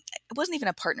 It wasn't even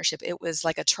a partnership. It was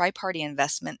like a tri-party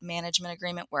investment management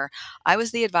agreement where I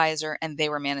was the advisor and they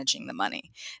were managing the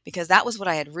money, because that was what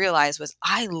I had realized was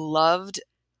I loved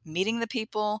meeting the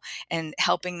people and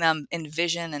helping them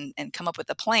envision and come up with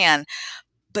a plan.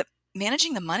 But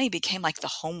managing the money became like the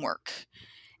homework.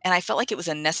 And I felt like it was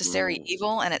a necessary Mm.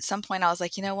 evil. And at some point I was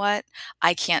like, you know what?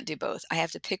 I can't do both. I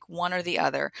have to pick one or the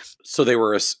other. So they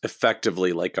were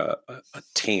effectively like a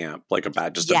TAMP, like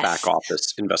just a back Yes.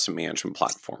 office investment management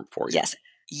platform for you. Yes.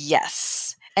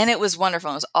 Yes. And it was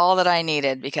wonderful. It was all that I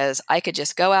needed, because I could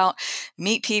just go out,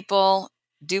 meet people,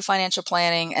 do financial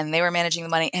planning, and they were managing the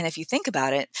money. And if you think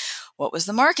about it, what was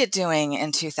the market doing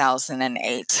in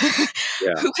 2008?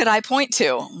 Yeah. Who could I point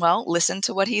to? Well, listen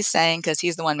to what he's saying, because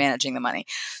he's the one managing the money.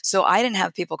 So I didn't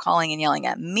have people calling and yelling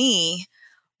at me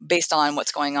based on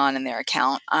what's going on in their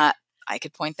account. I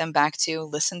could point them back to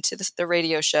listen to the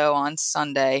radio show on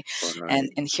Sunday and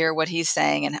Right. hear what he's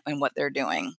saying and what they're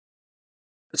doing.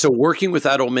 So working with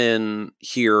Edelman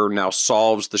here now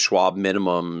solves the Schwab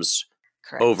minimums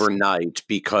Correct. overnight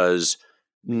because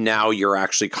now you're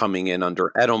actually coming in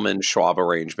under Edelman Schwab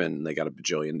arrangement and they got $1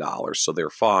 bajillion, so they're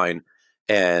fine.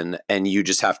 And you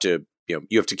just have to, you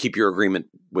have to keep your agreement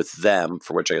with them,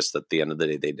 for which I guess at the end of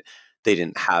the day they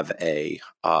didn't have a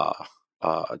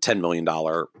 $10 million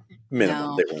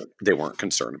minimum. No. They weren't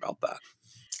concerned about that.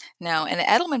 No, and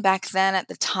Edelman back then at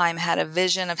the time had a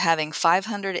vision of having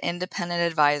 500 independent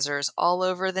advisors all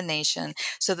over the nation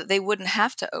so that they wouldn't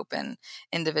have to open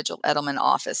individual Edelman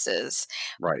offices.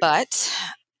 Right. But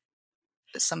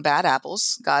some bad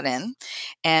apples got in,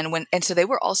 and so they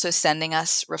were also sending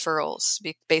us referrals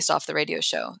based off the radio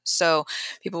show. So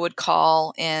people would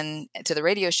call in to the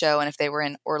radio show, and if they were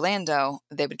in Orlando,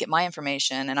 they would get my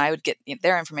information and I would get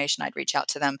their information. I'd reach out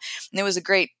to them, and it was a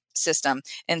great system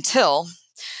until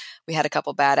we had a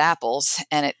couple bad apples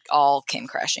and it all came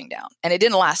crashing down, and it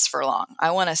didn't last for long.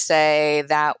 I want to say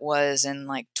that was in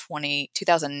like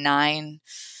 2009,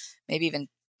 maybe even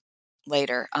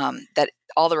later, that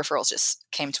all the referrals just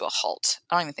came to a halt.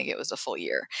 I don't even think it was a full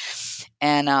year.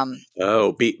 And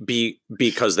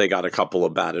because they got a couple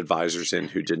of bad advisors in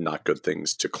who did not good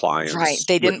things to clients. Right.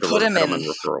 They didn't put them in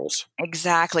referrals.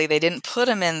 Exactly. They didn't put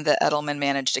them in the Edelman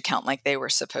managed account like they were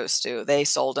supposed to. They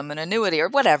sold them an annuity or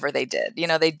whatever they did.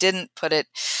 They didn't put it.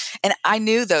 And I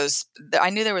knew there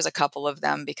was a couple of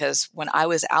them because when I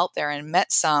was out there and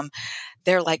met some,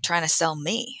 they're like trying to sell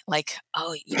me, like,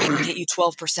 oh, I can get you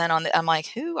 12% on the. I'm like,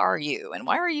 who are you and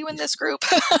why are you in this group?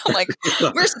 I'm like,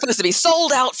 we're supposed to be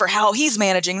sold out for how he's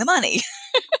managing the money,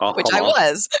 which I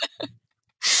was.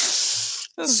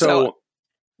 So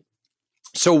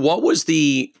what was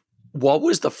the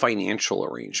financial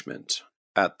arrangement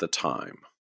at the time?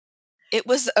 It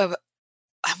was I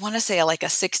want to say like a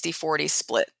 60-40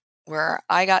 split, where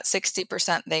I got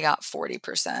 60%, they got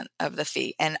 40% of the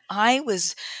fee. And I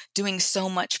was doing so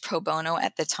much pro bono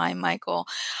at the time, Michael.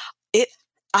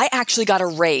 I actually got a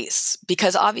raise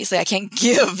because obviously I can't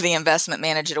give the investment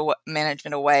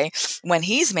management away when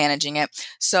he's managing it.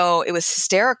 So it was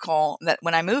hysterical that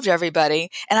when I moved everybody,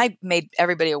 and I made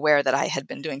everybody aware that I had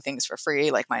been doing things for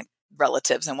free, like my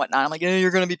relatives and whatnot. I'm like, hey,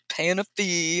 you're going to be paying a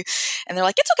fee. And they're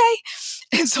like, it's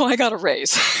okay. And so I got a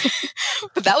raise.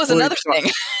 But that was another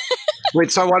thing.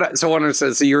 Wait, so I want to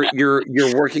say, so you're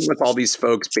working with all these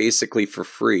folks basically for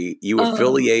free. You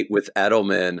affiliate with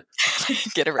Edelman.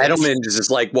 Get a raise. Edelman is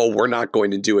just like, well, we're not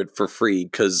going to do it for free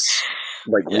because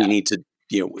we need to,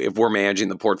 if we're managing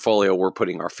the portfolio, we're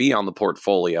putting our fee on the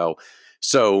portfolio.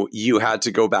 So you had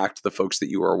to go back to the folks that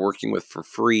you were working with for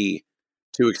free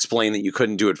to explain that you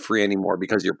couldn't do it free anymore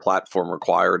because your platform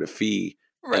required a fee.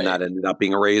 Right. And that ended up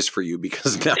being a raise for you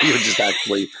because now you're just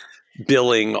actually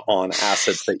billing on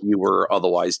assets that you were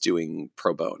otherwise doing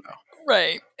pro bono.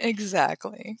 Right.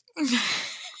 Exactly.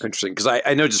 Interesting. Because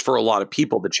I know just for a lot of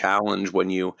people, the challenge when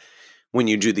you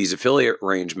do these affiliate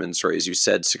arrangements, or as you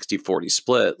said, 60-40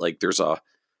 split, like there's a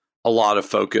lot of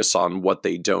focus on what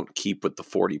they don't keep with the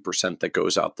 40% that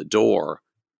goes out the door.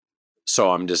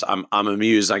 So I'm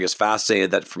amused, I guess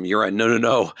fascinated that from your end,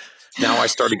 no. Now I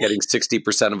started getting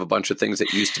 60% of a bunch of things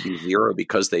that used to be zero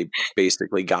because they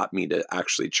basically got me to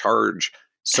actually charge.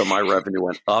 So my revenue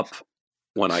went up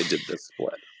when I did this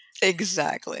split.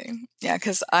 Exactly. Yeah,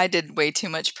 because I did way too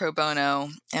much pro bono.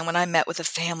 And when I met with a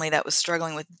family that was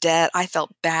struggling with debt, I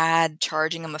felt bad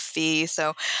charging them a fee.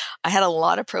 So I had a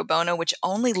lot of pro bono, which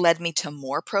only led me to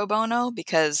more pro bono,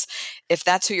 because if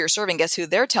that's who you're serving, guess who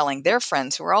they're telling their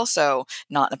friends who are also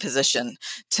not in a position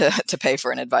to pay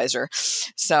for an advisor.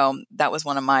 So that was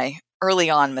one of my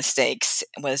early on mistakes,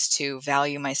 was to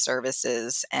value my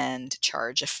services and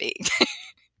charge a fee.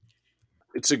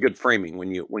 It's a good framing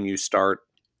when you start.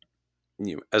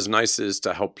 As nice as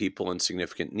to help people in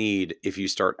significant need, if you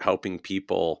start helping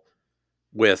people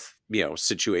with,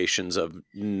 situations of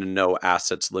no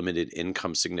assets, limited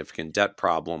income, significant debt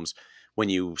problems, when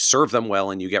you serve them well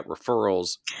and you get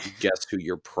referrals, guess who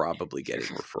you're probably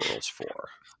getting referrals for?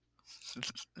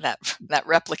 That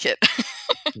replicate.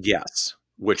 Yes,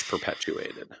 which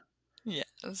perpetuated.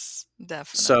 Yes,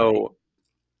 definitely.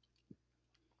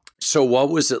 So what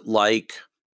was it like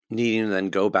needing to then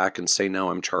go back and say, no,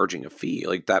 I'm charging a fee?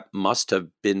 Like that must have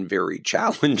been very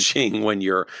challenging when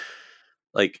you're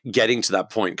like getting to that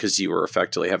point, because you were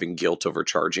effectively having guilt over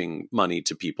charging money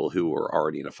to people who were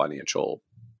already in a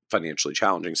financially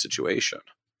challenging situation.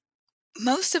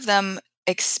 Most of them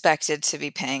expected to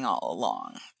be paying all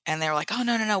along. And they were like, oh,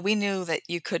 no, we knew that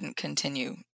you couldn't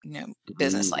continue,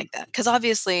 business like that. Because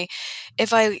obviously,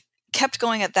 if I kept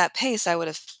going at that pace, I would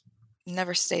have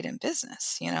never stayed in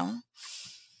business,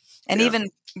 And even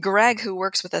Greg, who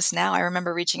works with us now, I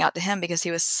remember reaching out to him because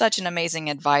he was such an amazing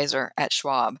advisor at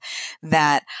Schwab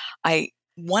that I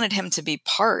wanted him to be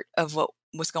part of what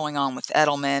was going on with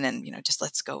Edelman and, just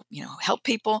let's go, help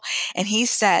people. And he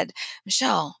said,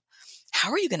 Michelle,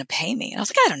 how are you going to pay me? And I was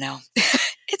like, I don't know.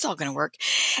 It's all going to work.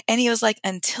 And he was like,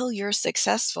 until you're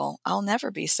successful, I'll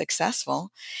never be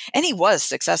successful. And he was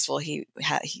successful. He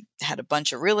had a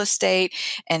bunch of real estate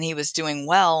and he was doing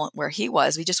well where he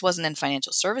was. He just wasn't in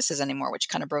financial services anymore, which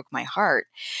kind of broke my heart.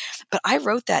 But I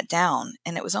wrote that down,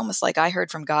 and it was almost like I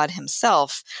heard from God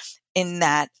himself in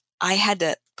that I had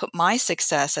to put my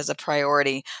success as a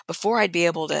priority before I'd be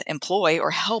able to employ or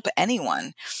help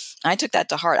anyone. I took that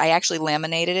to heart. I actually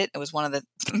laminated it. It was one of the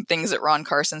things that Ron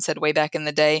Carson said way back in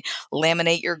the day: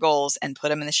 laminate your goals and put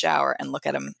them in the shower and look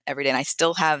at them every day. And I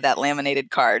still have that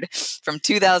laminated card from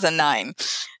 2009.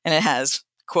 And it has,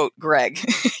 quote, Greg,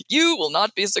 you will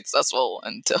not be successful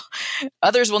until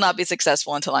others will not be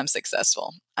successful until I'm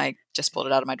successful. I just pulled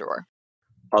it out of my drawer.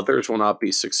 Others will not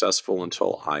be successful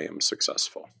until I am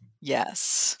successful.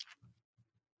 Yes.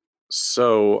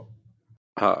 So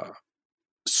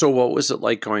what was it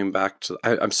like going back to,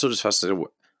 I'm still just fascinated.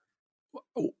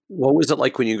 What was it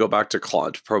like when you go back to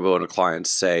pro bono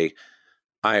clients, say,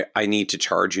 I need to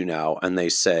charge you now, and they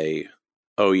say,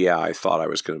 oh yeah, I thought I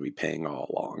was going to be paying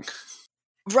all along.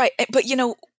 Right. But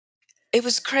it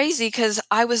was crazy because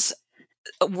I was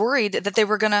worried that they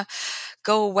were going to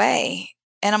go away.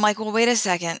 And I'm like, well, wait a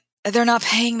second. They're not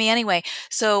paying me anyway.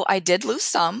 So I did lose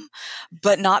some,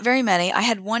 but not very many. I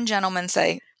had one gentleman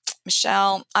say,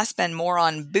 Michelle, I spend more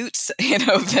on boots,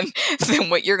 than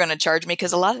what you're going to charge me,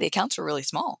 because a lot of the accounts were really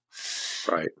small.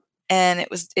 Right. And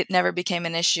it never became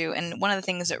an issue. And one of the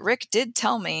things that Rick did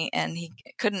tell me, and he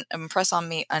couldn't impress on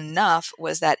me enough,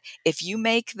 was that if you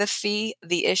make the fee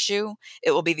the issue, it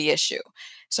will be the issue.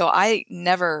 So I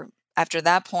never, after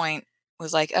that point,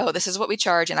 was like, oh, this is what we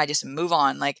charge, and I just move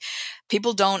on. Like,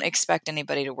 people don't expect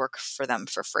anybody to work for them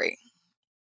for free.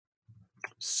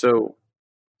 So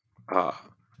as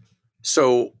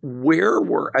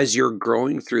you're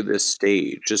growing through this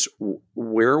stage, just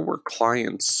where were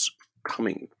clients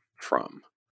coming from?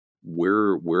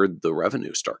 Where'd the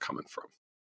revenue start coming from?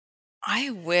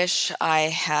 I wish I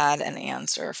had an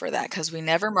answer for that, because we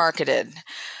never marketed.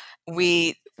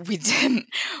 We did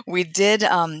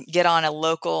get on a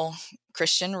local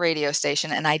Christian radio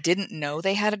station, and I didn't know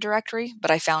they had a directory,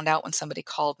 but I found out when somebody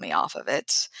called me off of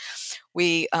it.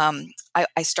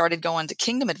 I started going to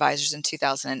Kingdom Advisors in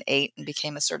 2008 and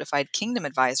became a certified Kingdom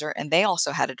Advisor, and they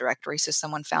also had a directory, so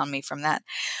someone found me from that.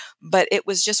 But it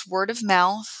was just word of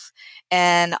mouth,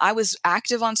 and I was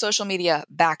active on social media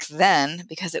back then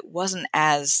because it wasn't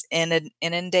as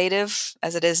inundative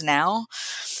as it is now.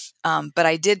 But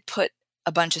I did put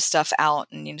a bunch of stuff out,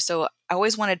 and so I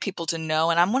always wanted people to know.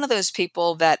 And I'm one of those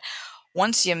people that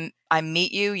once I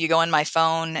meet you, you go in my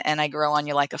phone and I grow on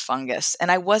you like a fungus.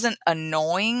 And I wasn't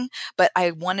annoying, but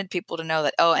I wanted people to know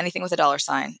that, oh, anything with a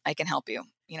 $, I can help you.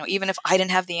 Even if I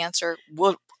didn't have the answer,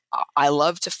 I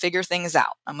love to figure things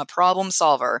out. I'm a problem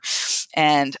solver,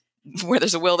 and where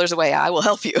there's a will, there's a way. I will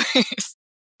help you.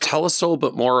 Tell us a little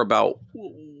bit more about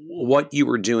what you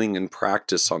were doing in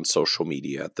practice on social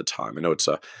media at the time. I know it's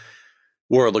a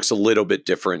world looks a little bit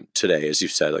different today, as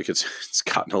you've said. Like it's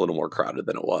gotten a little more crowded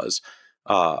than it was.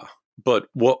 But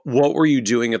what were you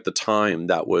doing at the time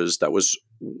that was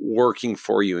working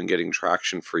for you and getting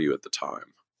traction for you at the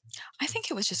time? I think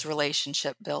it was just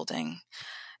relationship building,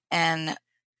 and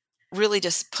really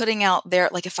just putting out there.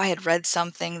 Like, if I had read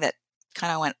something that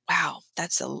kind of went, wow,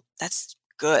 that's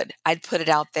good, I'd put it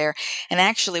out there. And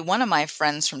actually, one of my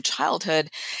friends from childhood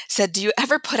said, do you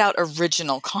ever put out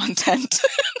original content?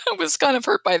 I was kind of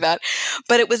hurt by that,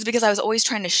 but it was because I was always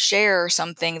trying to share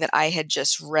something that I had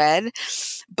just read.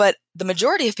 But the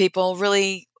majority of people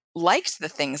really liked the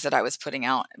things that I was putting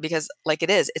out, because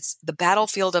it's the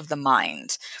battlefield of the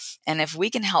mind. And if we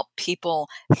can help people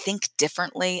think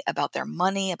differently about their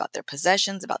money, about their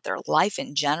possessions, about their life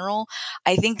in general,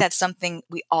 I think that's something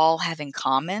we all have in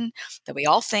common, that we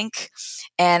all think.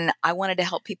 And I wanted to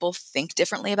help people think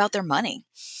differently about their money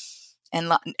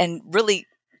and really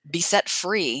be set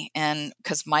free. And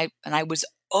I was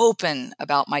open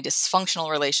about my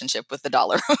dysfunctional relationship with the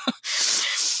dollar.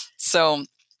 So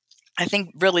I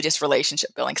think really just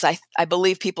relationship building, because I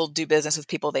believe people do business with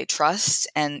people they trust.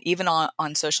 And even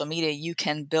on social media, you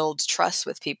can build trust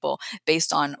with people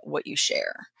based on what you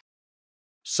share.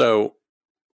 So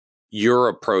your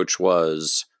approach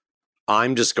was,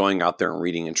 I'm just going out there and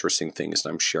reading interesting things,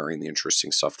 and I'm sharing the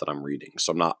interesting stuff that I'm reading.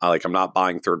 So I'm not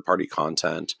buying third-party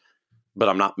content, but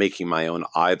I'm not making my own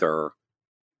either.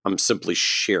 I'm simply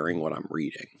sharing what I'm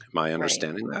reading. Am I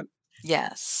understanding that?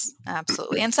 Yes,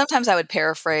 absolutely. And sometimes I would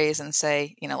paraphrase and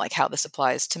say, like how this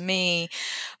applies to me,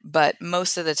 but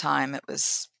most of the time it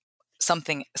was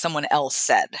something someone else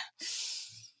said.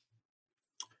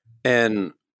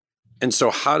 And so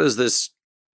how does this,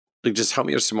 like, just help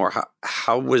me with some more,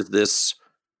 how was this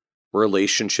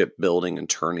relationship building and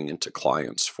turning into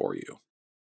clients for you?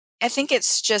 I think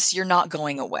it's just you're not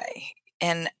going away.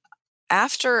 And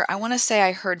after, I want to say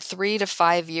I heard 3 to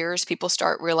 5 years, people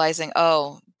start realizing,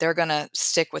 oh, they're going to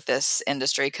stick with this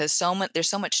industry because there's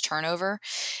so much turnover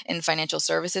in financial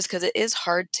services because it is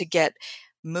hard to get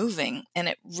moving. And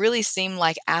it really seemed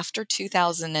like after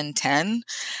 2010,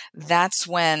 that's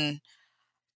when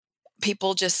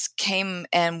people just came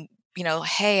and,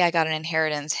 hey, I got an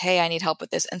inheritance. Hey, I need help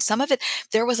with this. And some of it,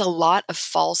 there was a lot of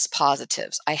false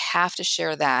positives. I have to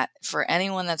share that for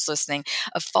anyone that's listening.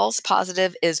 A false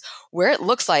positive is where it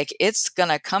looks like it's going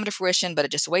to come to fruition, but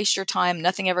it just wastes your time.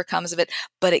 Nothing ever comes of it,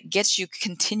 but it gets you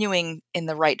continuing in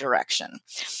the right direction.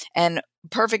 And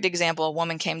perfect example, a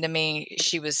woman came to me.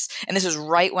 And this was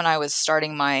right when I was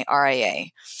starting my RIA.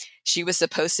 She was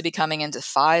supposed to be coming into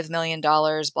 $5 million,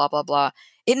 blah, blah, blah.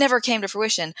 It never came to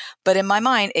fruition, but in my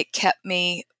mind, it kept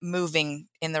me moving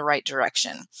in the right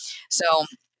direction. So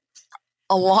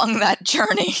along that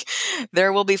journey,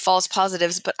 there will be false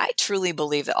positives, but I truly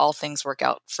believe that all things work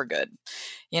out for good.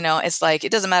 It's like,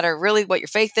 it doesn't matter really what your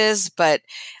faith is, but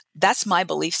that's my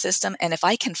belief system. And if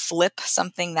I can flip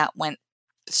something that went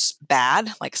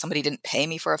bad, like somebody didn't pay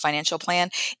me for a financial plan,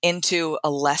 into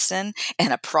a lesson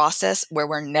and a process where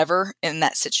we're never in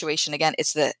that situation again,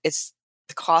 it's the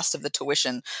cost of the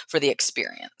tuition for the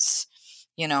experience,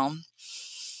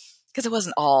 because it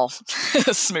wasn't all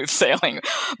smooth sailing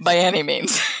by any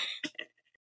means.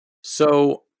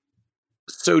 So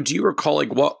do you recall,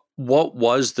 like, what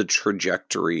was the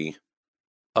trajectory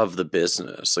of the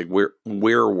business? Like,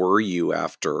 where were you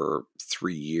after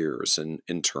 3 years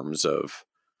in terms of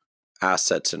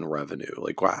assets and revenue?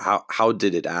 Like, how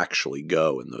did it actually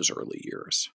go in those early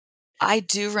years? I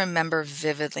do remember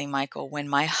vividly, Michael, when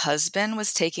my husband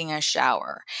was taking a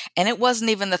shower, and it wasn't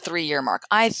even the 3-year mark.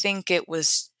 I think it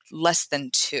was less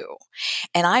than 2.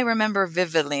 And I remember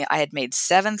vividly, I had made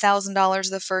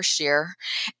 $7,000 the first year,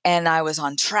 and I was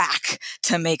on track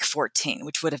to make 14,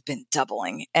 which would have been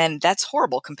doubling. And that's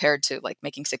horrible compared to like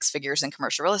making 6 figures in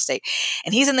commercial real estate.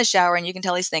 And he's in the shower, and you can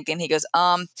tell he's thinking, he goes,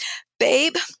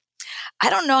 babe, I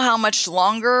don't know how much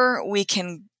longer we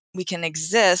can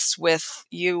exist with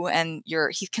you and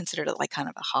he considered it like kind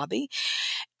of a hobby.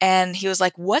 And he was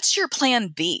like, what's your plan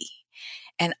B?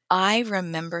 And I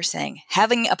remember saying,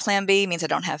 having a plan B means I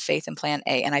don't have faith in plan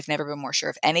A. And I've never been more sure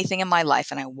of anything in my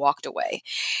life. And I walked away.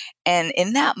 And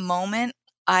in that moment,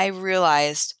 I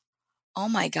realized, oh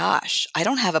my gosh, I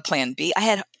don't have a plan B.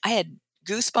 I had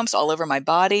goosebumps all over my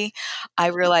body. I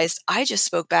realized I just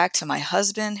spoke back to my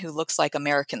husband, who looks like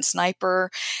American Sniper,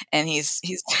 and he's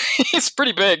he's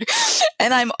pretty big.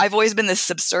 And I've always been this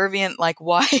subservient like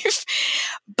wife,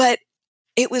 but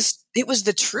it was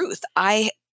the truth.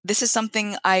 This is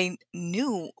something I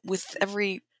knew with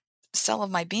every cell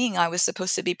of my being I was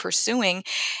supposed to be pursuing,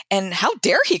 and how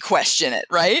dare he question it,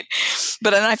 right?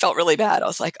 But then I felt really bad. I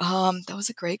was like, that was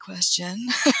a great question.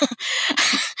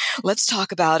 Let's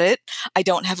talk about it. I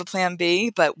don't have a plan B,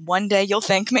 but one day you'll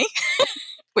thank me,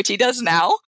 which he does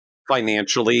now.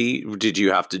 Financially, did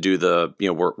you have to do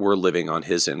we're living on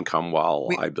his income while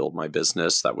I build my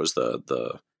business? That was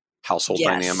the household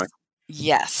dynamic?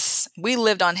 Yes. We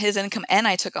lived on his income, and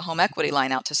I took a home equity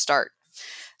line out to start.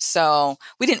 So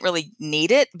we didn't really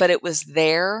need it, but it was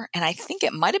there. And I think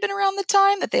it might have been around the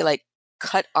time that they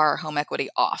cut our home equity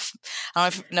off. I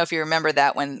don't know if you remember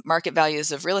that when market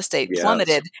values of real estate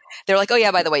plummeted, they're like, oh yeah,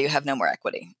 by the way, you have no more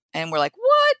equity. And we're like,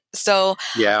 what? So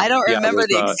I don't remember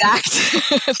the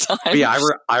exact time. Yeah,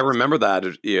 I remember that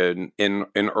in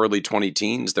early 20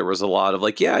 teens, there was a lot of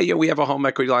like, we have a home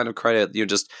equity line of credit,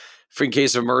 just for in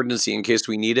case of emergency, in case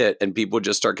we need it. And people would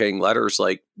just start getting letters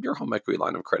like, your home equity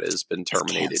line of credit has been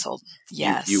terminated.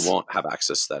 Yes. You won't have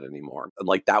access to that anymore. And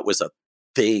like, that was a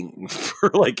thing for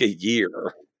like a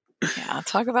year. Yeah,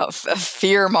 talk about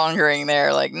fear mongering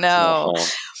there. Like, no. Uh-huh.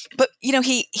 But,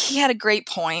 he had a great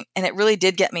point, and it really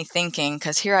did get me thinking,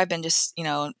 because here I've been just,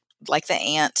 like the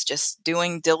ant, just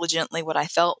doing diligently what I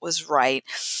felt was right.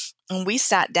 And we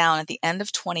sat down at the end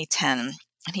of 2010,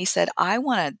 and he said, I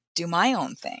want to do my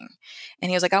own thing. And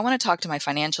he was like, I want to talk to my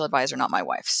financial advisor, not my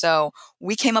wife. So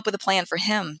we came up with a plan for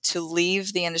him to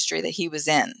leave the industry that he was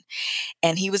in.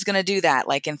 And he was going to do that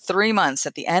like in 3 months,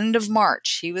 at the end of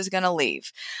March, he was going to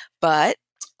leave. But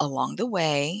along the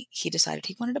way, he decided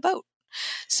he wanted a boat.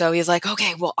 So he's like,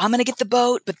 okay, well, I'm going to get the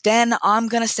boat, but then I'm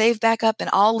going to save back up and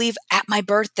I'll leave at my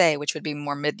birthday, which would be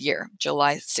more mid-year,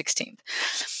 July 16th.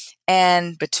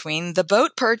 And between the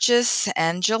boat purchase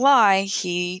and July,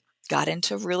 he got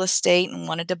into real estate and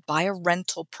wanted to buy a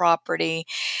rental property.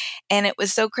 And it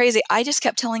was so crazy. I just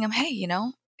kept telling him, hey,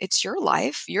 it's your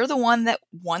life. You're the one that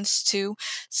wants to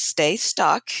stay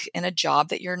stuck in a job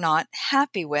that you're not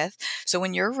happy with. So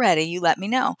when you're ready, you let me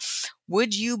know.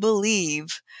 Would you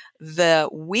believe the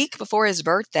week before his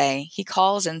birthday, he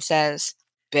calls and says,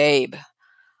 babe,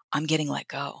 I'm getting let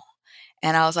go.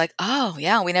 And I was like, oh,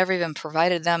 yeah, we never even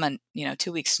provided them a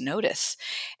 2 weeks notice.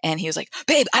 And he was like,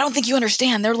 babe, I don't think you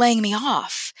understand. They're laying me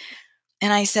off.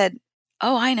 And I said,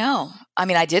 oh, I know. I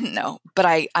mean, I didn't know, but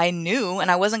I knew, and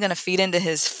I wasn't going to feed into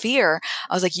his fear.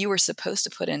 I was like, you were supposed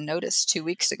to put in notice 2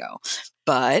 weeks ago.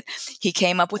 But he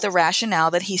came up with a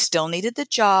rationale that he still needed the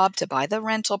job to buy the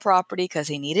rental property because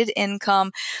he needed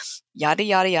income, yada,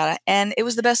 yada, yada. And it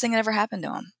was the best thing that ever happened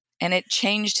to him. And it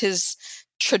changed his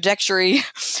trajectory,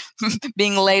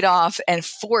 being laid off and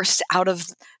forced out of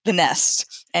the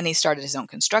nest. And he started his own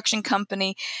construction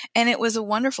company. And it was a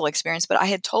wonderful experience. But I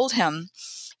had told him,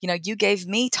 you gave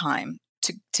me time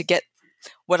to get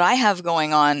what I have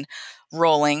going on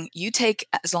rolling. You take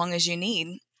as long as you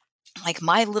need. Like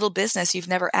my little business, you've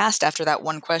never asked after that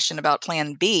one question about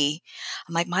plan B.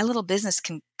 I'm like, my little business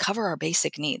can cover our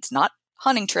basic needs, not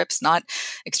hunting trips, not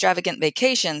extravagant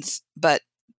vacations, but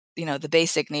the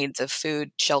basic needs of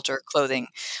food, shelter, clothing,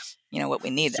 what we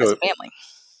need as a family.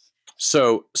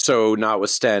 So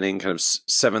notwithstanding kind of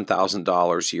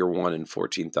 $7,000 year one and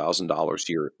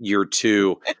 $14,000 year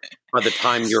two, by the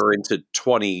time you're into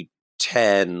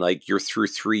 2010, like you're through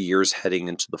 3 years heading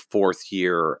into the fourth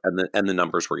year, and the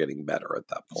numbers were getting better at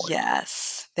that point.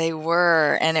 Yes, they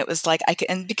were. And it was like,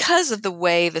 and because of the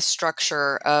way the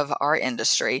structure of our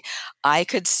industry, I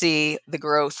could see the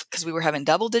growth because we were having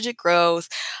double-digit growth.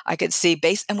 I could see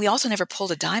and we also never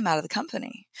pulled a dime out of the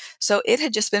company. So it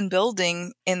had just been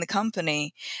building in the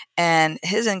company, and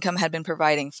his income had been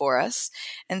providing for us.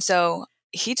 And so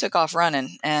he took off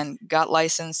running and got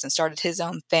licensed and started his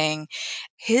own thing.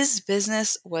 His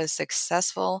business was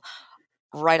successful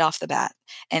right off the bat.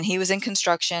 And he was in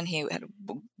construction. He had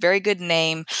a very good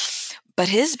name, but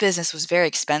his business was very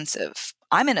expensive.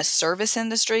 I'm in a service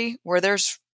industry where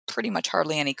there's pretty much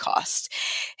hardly any cost.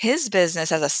 His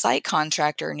business as a site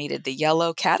contractor needed the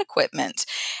yellow cat equipment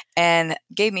and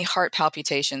gave me heart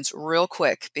palpitations real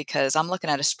quick because I'm looking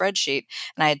at a spreadsheet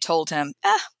and I had told him,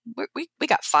 we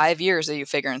got 5 years of you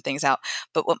figuring things out.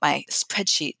 But what my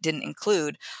spreadsheet didn't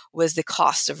include was the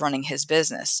cost of running his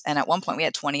business. And at one point we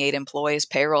had 28 employees,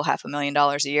 payroll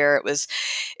 $500,000 a year.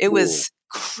 It was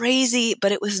crazy,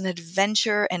 but it was an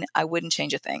adventure and I wouldn't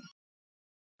change a thing.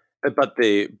 But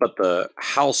the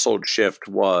household shift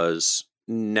was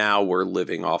now we're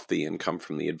living off the income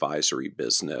from the advisory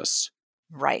business,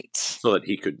 right? So that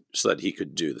he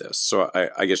could do this. So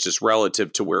I guess just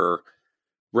relative to where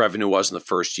revenue was in the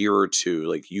first year or two,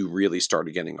 like you really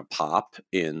started getting a pop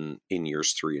in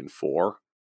years 3 and 4.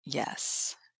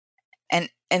 Yes, and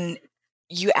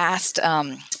you asked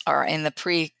or in the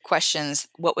pre-questions,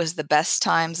 what was the best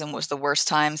times and what was the worst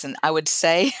times? And I would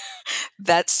say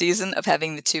that season of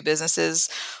having the two businesses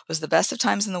was the best of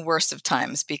times and the worst of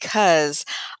times because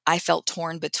I felt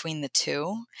torn between the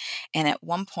two. And at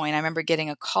one point, I remember getting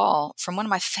a call from one of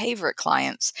my favorite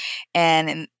clients, and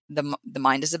in the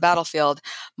mind is a battlefield.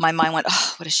 My mind went,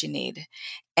 oh, what does she need?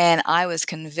 And I was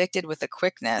convicted with a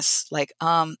quickness, like,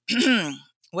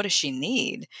 what does she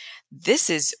need? This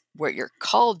is what you're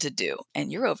called to do.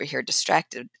 And you're over here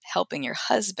distracted, helping your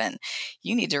husband.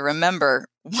 You need to remember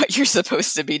what you're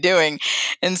supposed to be doing.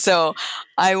 And so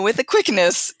I, with a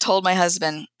quickness, told my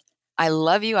husband, I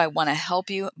love you. I want to help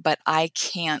you, but I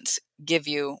can't give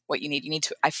you what you need. You need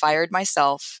to, I fired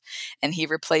myself and he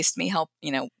replaced me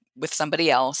with somebody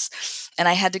else. And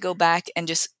I had to go back and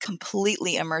just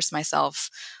completely immerse myself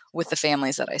with the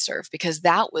families that I serve, because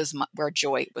that was where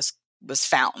joy was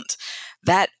found.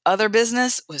 That other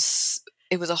business was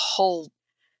a whole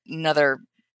nother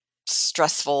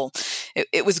stressful.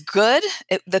 It was good.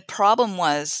 The problem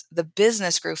was the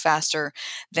business grew faster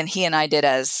than he and I did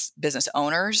as business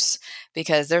owners,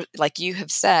 because there, like you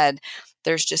have said,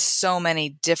 there's just so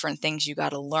many different things you got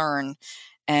to learn.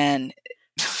 And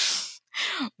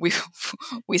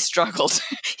we struggled.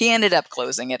 He ended up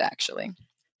closing it, actually.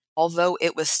 Although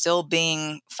it was still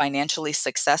being financially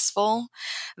successful,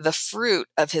 the fruit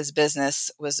of his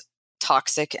business was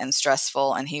toxic and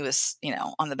stressful. And he was,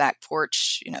 on the back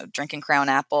porch, drinking Crown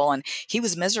Apple, and he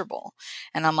was miserable.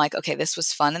 And I'm like, okay, this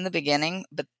was fun in the beginning,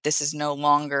 but this is no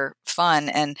longer fun.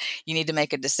 And you need to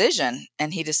make a decision.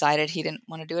 And he decided he didn't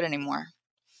want to do it anymore,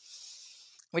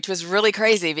 which was really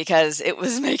crazy because it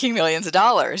was making millions of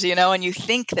dollars, and you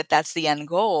think that that's the end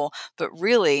goal, but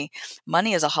really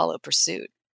money is a hollow pursuit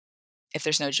if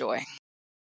there's no joy.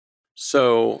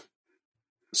 So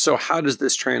how does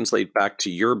this translate back to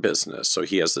your business? So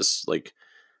he has this like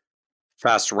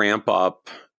fast ramp up,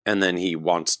 and then he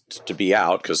wants to be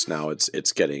out because now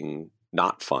it's getting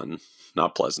not fun,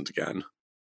 not pleasant again.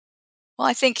 Well,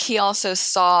 I think he also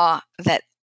saw that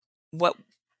what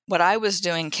I was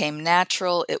doing came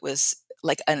natural. It was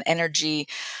like an energy,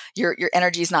 your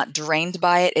energy is not drained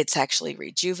by it. It's actually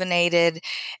rejuvenated,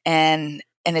 and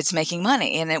it's making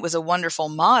money. And it was a wonderful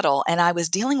model. And I was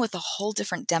dealing with a whole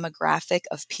different demographic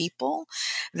of people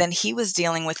than he was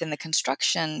dealing with in the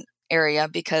construction area,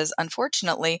 because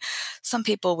unfortunately some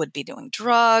people would be doing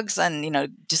drugs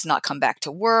and just not come back to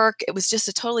work. It was just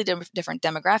a totally different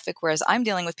demographic, whereas I'm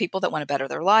dealing with people that want to better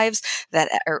their lives, that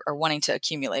are wanting to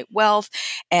accumulate wealth.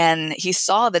 And he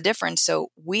saw the difference. So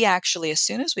we actually, as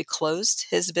soon as we closed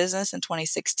his business in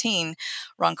 2016,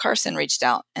 Ron Carson reached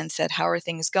out and said, how are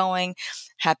things going?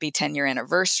 Happy 10-year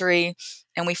anniversary.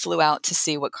 And we flew out to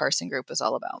see what Carson Group was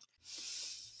all about.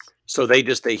 So they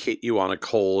hit you on a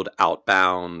cold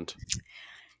outbound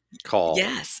call.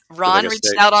 Yes. Ron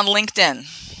reached out on LinkedIn.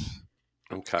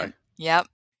 Okay. Yep.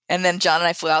 And then John and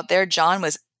I flew out there. John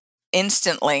was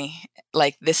instantly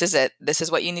like, this is it. This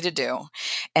is what you need to do.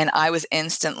 And I was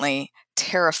instantly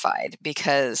terrified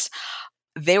because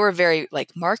they were very like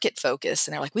market focused,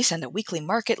 and they're like, we send a weekly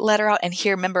market letter out. And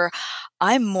here, remember,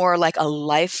 I'm more like a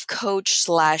life coach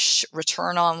 /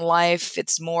 return on life.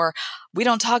 It's more, we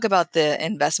don't talk about the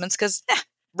investments because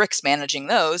Rick's managing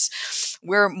those.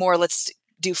 We're more, let's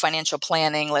do financial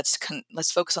planning. Let's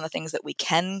focus on the things that we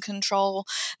can control,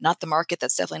 not the market.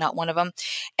 That's definitely not one of them.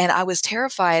 And I was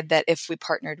terrified that if we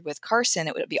partnered with Carson,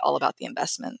 it would be all about the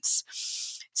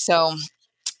investments. So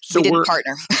we didn't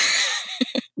partner.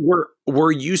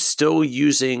 Were you still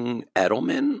using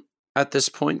Edelman at this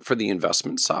point for the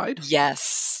investment side?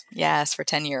 Yes, for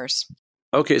 10 years.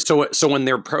 Okay, so when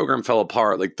their program fell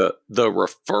apart, like the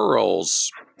referrals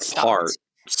part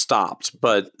stopped,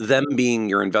 but them being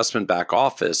your investment back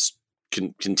office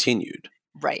continued.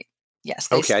 Right. Yes,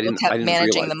 they okay, still kept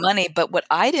managing the money. But what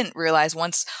I didn't realize,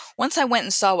 once I went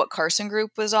and saw what Carson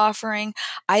Group was offering,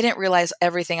 I didn't realize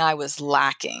everything I was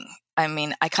lacking. I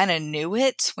mean, I kind of knew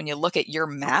it when you look at your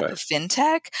map of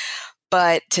fintech,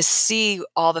 but to see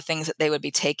all the things that they would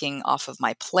be taking off of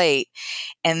my plate.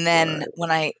 And then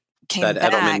when I came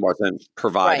back, Edelman wasn't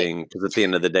providing, because at the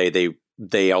end of the day,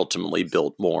 they ultimately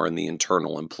built more in the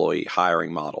internal employee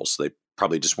hiring model. So they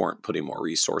probably just weren't putting more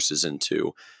resources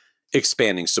into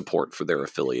expanding support for their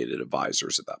affiliated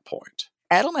advisors at that point.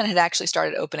 Edelman had actually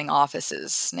started opening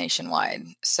offices nationwide.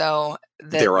 So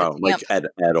their own, like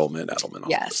Edelman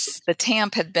yes, offices. The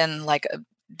TAMP had been like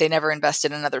they never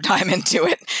invested another dime into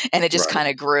it, and it just kind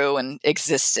of grew and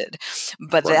existed.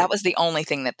 But that was the only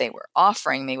thing that they were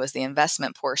offering me, was the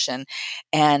investment portion.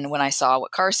 And when I saw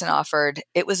what Carson offered,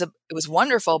 it was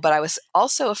wonderful. But I was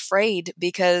also afraid,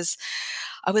 because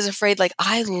I was afraid, like,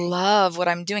 I love what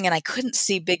I'm doing, and I couldn't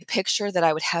see big picture that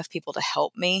I would have people to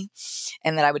help me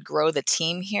and that I would grow the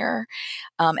team here.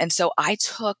 And so I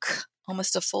took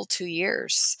almost a full 2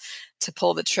 years to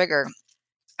pull the trigger.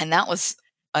 And that was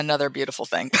another beautiful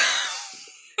thing.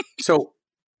 So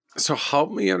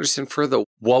help me understand further,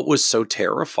 what was so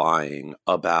terrifying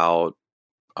about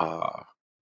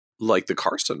like the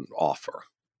Carson offer?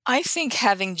 I think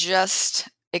having just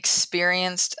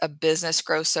experienced a business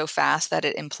grow so fast that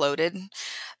it imploded,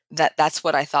 that's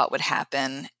what I thought would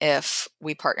happen if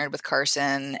we partnered with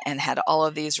Carson and had all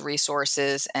of these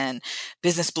resources and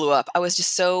business blew up. I was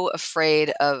just so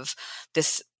afraid of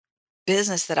this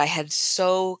business that I had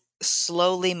so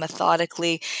slowly,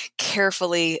 methodically,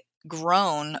 carefully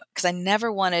grown, because I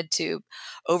never wanted to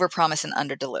overpromise and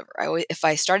underdeliver. If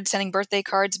I started sending birthday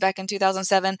cards back in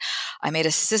 2007, I made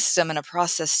a system and a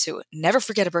process to never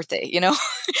forget a birthday,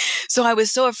 So I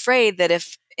was so afraid that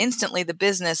if instantly the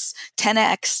business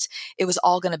 10x'd, it was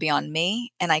all going to be on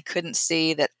me, and I couldn't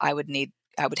see that I would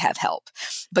have help.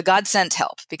 But God sent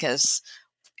help, because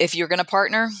if you're going to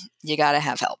partner, you got to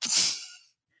have help.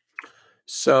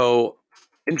 So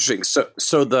interesting.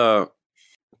 So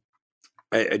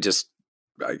I guess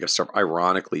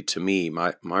ironically to me,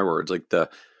 my words, like the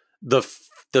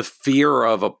fear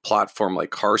of a platform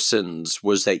like Carson's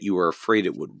was that you were afraid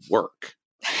it would work.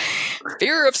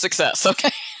 Fear of success. Okay.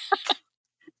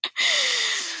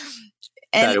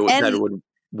 and that it would and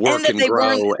work that and they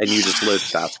weren't. grow, and you just lived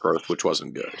fast growth, which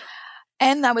wasn't good.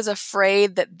 And I was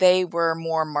afraid that they were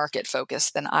more market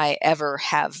focused than I ever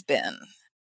have been.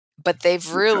 But they've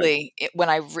Okay. really, when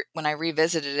I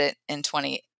revisited it in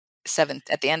 27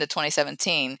 at the end of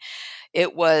 2017,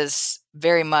 it was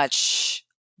very much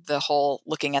the whole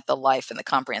looking at the life and the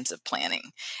comprehensive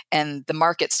planning, and the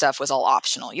market stuff was all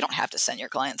optional. You don't have to send your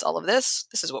clients all of this.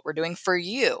 This is what we're doing for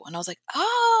you. And I was like,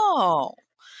 oh,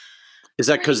 Is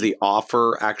that because great. the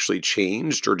offer actually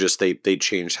changed, or just they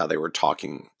changed how they were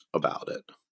talking about it?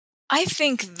 I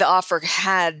think the offer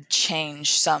had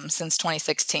changed some since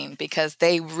 2016 because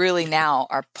they really now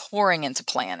are pouring into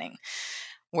planning,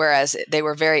 whereas they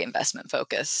were very investment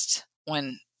focused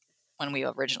when we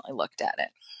originally looked at it.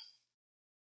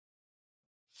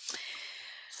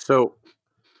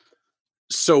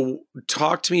 So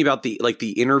talk to me about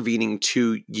the intervening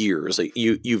 2 years. Like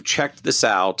you've checked this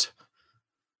out,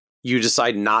 you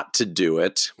decide not to do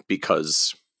it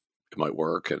because it might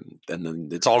work, and then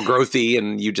it's all growthy,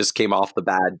 and you just came off the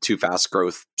bad too fast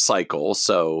growth cycle,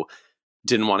 so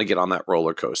didn't want to get on that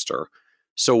roller coaster.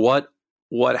 So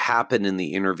what happened in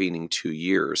the intervening 2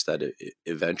 years that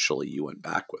eventually you went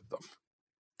back with them?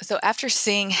 So after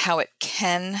seeing how it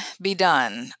can be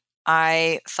done,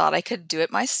 I thought I could do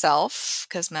it myself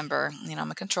because remember,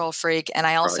 I'm a control freak, and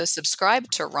I also Right.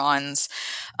 subscribe to Ron's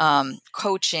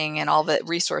coaching and all the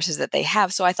resources that they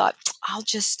have. So I thought I'll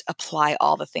just apply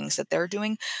all the things that they're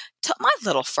doing to my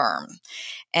little firm.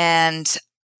 And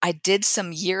I did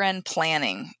some year-end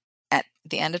planning at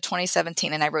the end of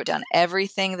 2017, and I wrote down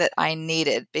everything that I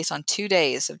needed based on 2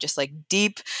 days of just like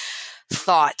deep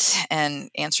thought and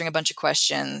answering a bunch of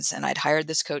questions. And I'd hired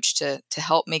this coach to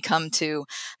help me come to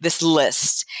this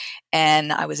list.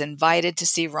 And I was invited to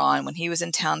see Ron when he was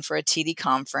in town for a TD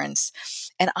conference.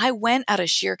 And I went out of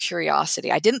sheer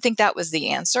curiosity. I didn't think that was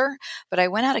the answer, but I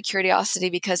went out of curiosity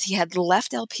because he had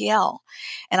left LPL.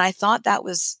 And I thought that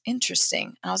was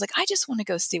interesting. And I was like, I just want to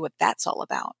go see what that's all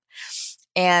about.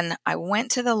 And I went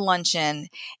to the luncheon,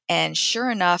 and sure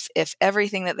enough, if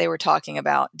everything that they were talking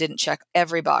about didn't check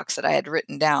every box that I had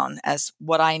written down as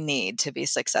what I need to be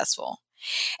successful.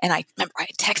 And I remember I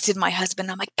texted my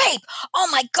husband. I'm like, babe, oh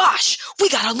my gosh, we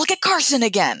got to look at Carson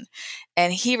again.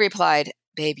 And he replied,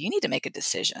 babe, you need to make a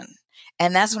decision.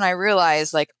 And that's when I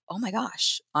realized, like, oh my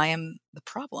gosh, I am the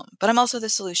problem, but I'm also the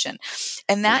solution.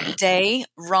 And that day,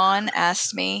 Ron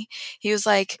asked me, he was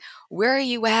like, where are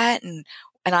you at? And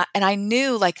I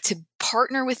knew, like, to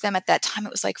partner with them at that time,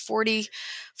 it was like 40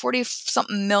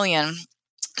 something million.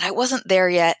 And I wasn't there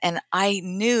yet. And I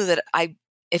knew that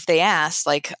if they asked,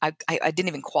 like, I didn't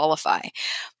even qualify.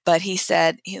 But he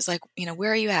was like,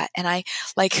 where are you at? And I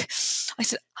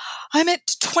said, I'm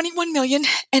at 21 million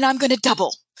and I'm going to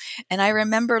double. And I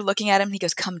remember looking at him and he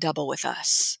goes, come double with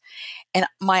us. And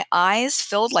my eyes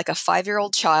filled like a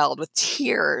 5-year-old child with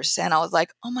tears. And I was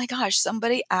like, oh my gosh,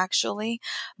 somebody actually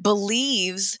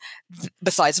believes,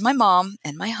 besides my mom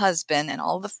and my husband and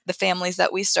all the families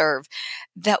that we serve,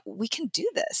 that we can do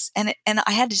this. And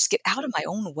I had to just get out of my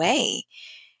own way.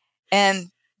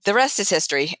 And the rest is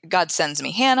history. God sends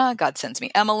me Hannah. God sends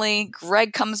me Emily.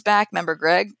 Greg comes back. Remember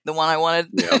Greg, the one I wanted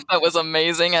that was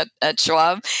amazing at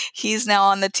Schwab? He's now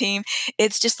on the team.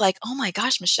 It's just like, oh my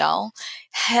gosh, Michelle,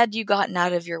 had you gotten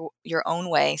out of your own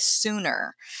way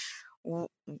sooner,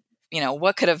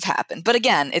 what could have happened? But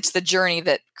again, it's the journey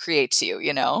that creates you,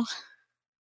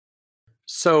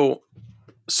 So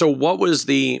what was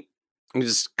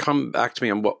just come back to me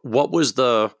on what was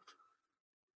the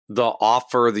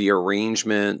offer, the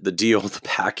arrangement, the deal, the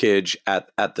package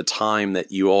at the time that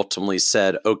you ultimately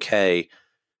said, okay,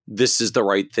 this is the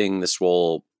right thing. This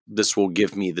will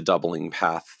give me the doubling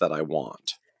path that I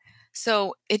want.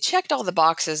 So it checked all the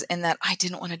boxes in that I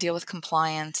didn't want to deal with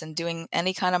compliance and doing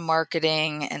any kind of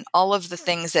marketing and all of the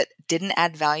things that didn't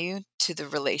add value to the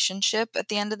relationship at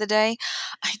the end of the day.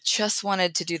 I just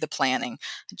wanted to do the planning.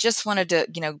 I just wanted to,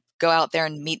 go out there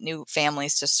and meet new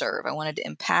families to serve. I wanted to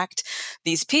impact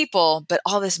these people, but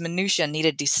all this minutia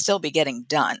needed to still be getting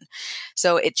done.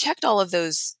 So it checked all of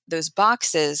those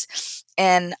boxes.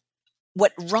 And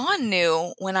what Ron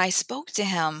knew when I spoke to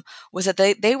him was that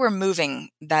they were moving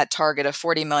that target of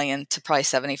 40 million to probably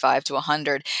 75 to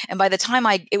 100. And by the time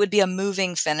it would be a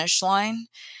moving finish line.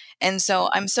 And so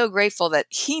I'm so grateful that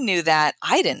he knew that.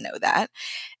 I didn't know that.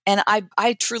 And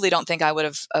I truly don't think I would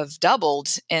have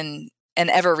doubled and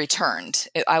ever returned.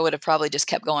 I would have probably just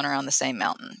kept going around the same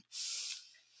mountain.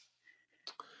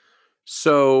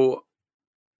 So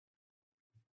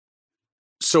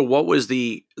what was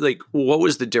the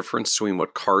difference between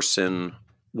what Carson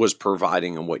was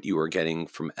providing and what you were getting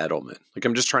from Edelman? Like,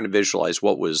 I'm just trying to visualize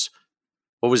what was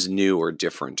What was new or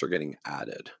different or getting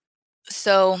added?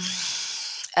 So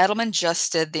Edelman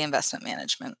just did the investment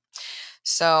management.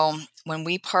 So when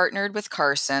we partnered with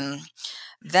Carson,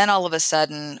 then all of a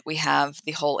sudden we have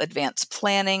the whole advanced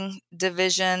planning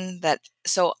division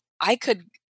so I could,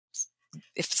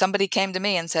 if somebody came to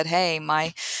me and said, "Hey,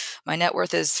 my net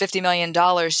worth is $50 million.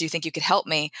 Do you think you could help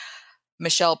me?"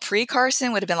 Michelle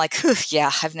pre-Carson would have been like,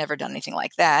 yeah, I've never done anything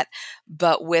like that.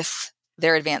 But with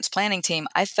their advanced planning team,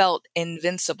 I felt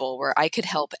invincible where I could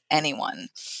help anyone.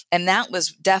 And that was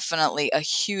definitely a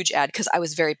huge add because I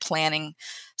was very planning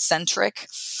centric.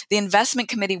 The investment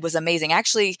committee was amazing.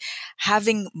 Actually,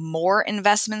 having more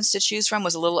investments to choose from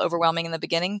was a little overwhelming in the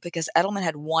beginning because Edelman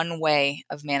had one way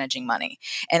of managing money.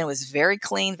 And it was very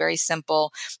clean, very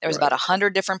simple. There was about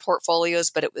 100 different portfolios,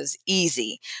 but it was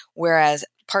easy. Whereas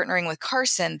partnering with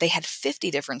Carson, they had 50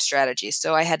 different strategies.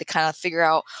 So I had to kind of figure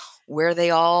out where they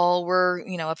all were,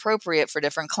 appropriate for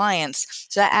different clients.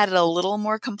 So that added a little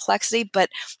more complexity, but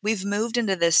we've moved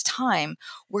into this time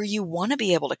where you want to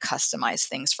be able to customize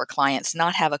things for clients,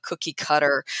 not have a cookie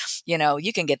cutter.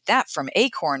 You can get that from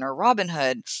Acorn or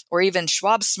Robinhood or even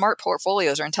Schwab Smart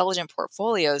Portfolios or Intelligent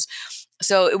Portfolios.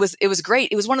 So it was great.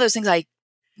 It was one of those things I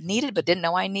needed but didn't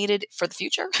know I needed for the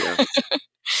future. Yeah.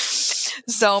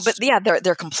 So, but yeah,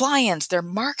 their compliance, their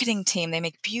marketing team, they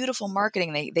make beautiful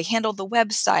marketing. They handled the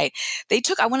website. They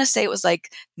took, I want to say it was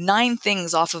like 9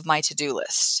 things off of my to-do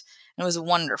list. And it was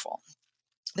wonderful.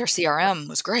 Their CRM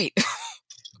was great.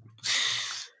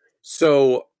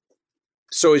 So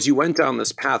as you went down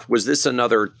this path, was this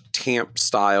another TAMP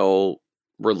style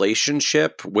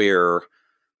relationship where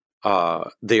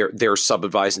they're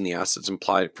sub-advising the assets and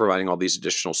providing all these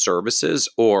additional services,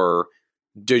 or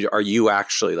are you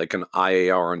actually like an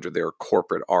IAR under their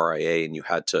corporate RIA and you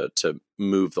had to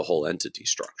move the whole entity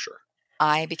structure?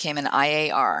 I became an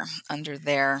IAR under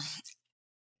their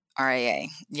RIA.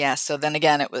 Yeah. So then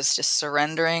again, it was just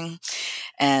surrendering,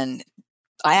 and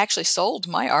I actually sold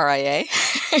my RIA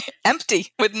empty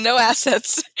with no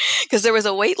assets because there was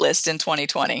a wait list in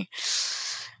 2020.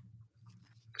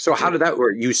 So how did that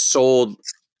work? You sold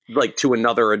like to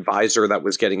another advisor that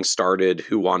was getting started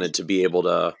who wanted to be able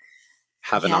to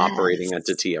have an operating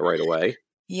entity right away?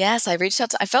 Yes, I reached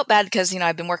out I felt bad because,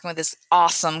 I've been working with this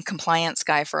awesome compliance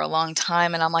guy for a long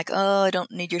time, and I'm like, oh, I don't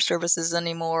need your services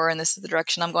anymore, and this is the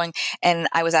direction I'm going. And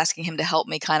I was asking him to help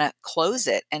me kind of close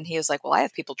it. And he was like, well, I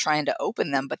have people trying to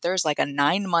open them, but there's like a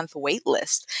 9-month wait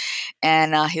list.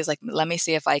 And he was like, let me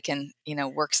see if I can,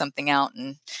 work something out,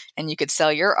 and you could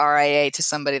sell your RIA to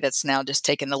somebody that's now just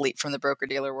taken the leap from the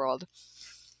broker-dealer world.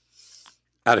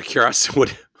 Out of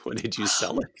curiosity, what did you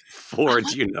sell it for?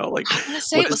 Do you know? Like, I want to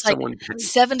say it was like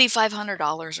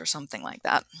 $7,500 or something like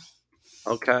that.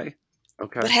 Okay.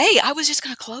 But hey, I was just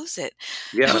going to close it.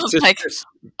 Yeah, I was like,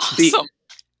 awesome.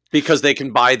 Because they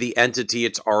can buy the entity,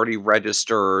 it's already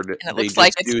registered. And it looks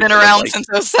like it's been around since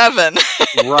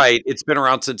 2007. Right. It's been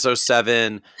around since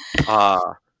 2007.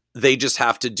 They just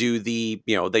have to do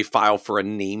they file for a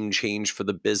name change for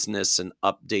the business and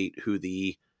update who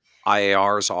the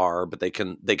IARs are, but they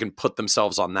can put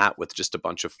themselves on that with just a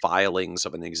bunch of filings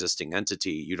of an existing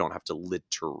entity. You don't have to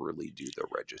literally do the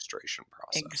registration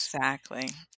process. Exactly.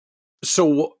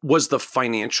 So was the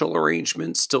financial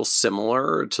arrangement still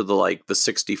similar to the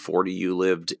 60-40 you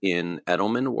lived in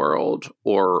Edelman world,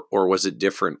 or was it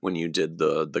different when you did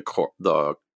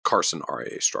the Carson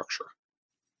RIA structure?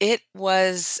 It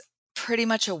was pretty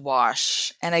much a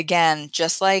wash. And again,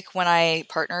 just like when I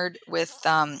partnered with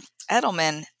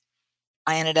Edelman,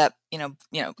 I ended up,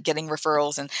 getting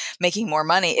referrals and making more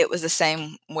money. It was the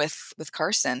same with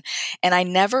Carson. And I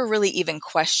never really even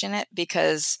question it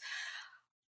because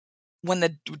when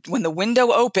the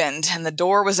window opened and the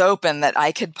door was open that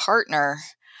I could partner,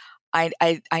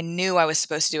 I knew I was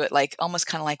supposed to do it, like almost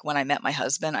kind of like when I met my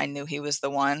husband. I knew he was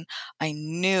the one. I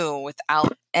knew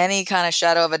without any kind of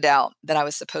shadow of a doubt that I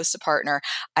was supposed to partner.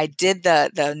 I did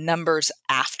the numbers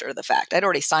after the fact. I'd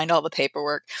already signed all the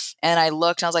paperwork, and I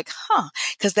looked and I was like,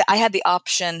 because I had the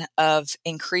option of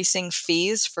increasing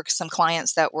fees for some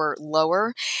clients that were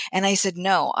lower. And I said,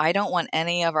 no, I don't want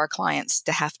any of our clients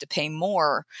to have to pay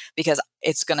more because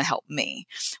it's going to help me.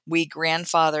 We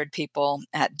grandfathered people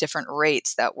at different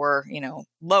rates that were,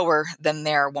 lower than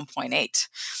their 1.8.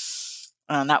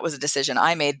 That was a decision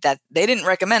I made that they didn't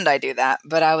recommend I do that.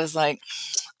 But I was like,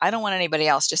 I don't want anybody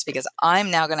else just because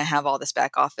I'm now going to have all this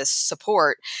back office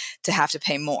support to have to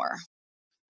pay more.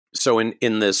 So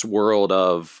in this world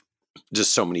of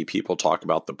just so many people talk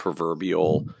about the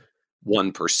proverbial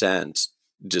 1%,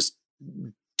 just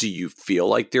do you feel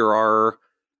like there are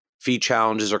fee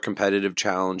challenges or competitive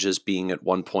challenges being at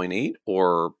 1.8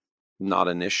 or not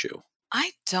an issue?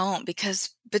 I don't, because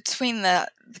between the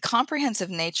comprehensive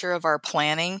nature of our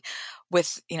planning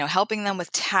with, helping them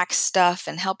with tax stuff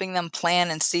and helping them plan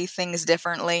and see things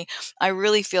differently, I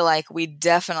really feel like we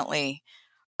definitely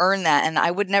earn that. And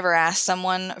I would never ask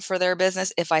someone for their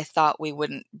business if I thought we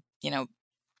wouldn't,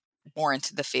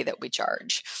 warrant the fee that we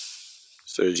charge.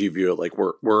 So as you view it, like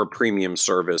we're a premium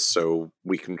service, so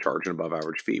we can charge an above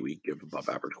average fee. We give above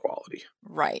average quality.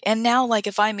 Right. And now, like,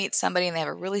 if I meet somebody and they have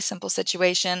a really simple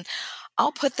situation,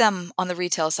 I'll put them on the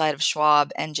retail side of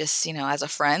Schwab and just, as a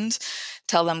friend,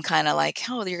 tell them kind of like,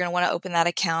 oh, you're going to want to open that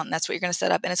account and that's what you're going to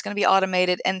set up and it's going to be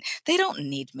automated and they don't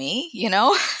need me,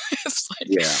 It's like,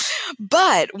 Yeah.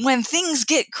 But when things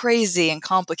get crazy and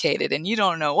complicated and you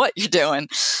don't know what you're doing,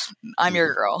 I'm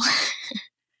your girl.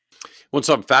 Well,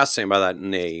 so I'm fascinated by that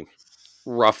in a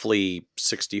roughly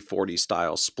 60-40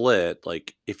 style split.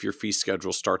 Like if your fee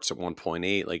schedule starts at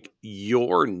 1.8, like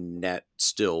your net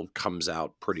still comes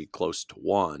out pretty close to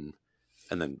 1.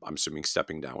 And then I'm assuming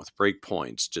stepping down with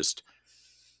breakpoints, just,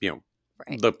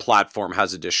 Right. The platform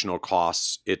has additional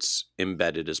costs. It's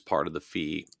embedded as part of the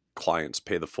fee. Clients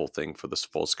pay the full thing for the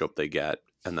full scope they get.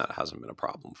 And that hasn't been a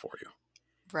problem for you.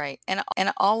 Right. And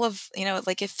all of,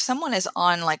 like if someone is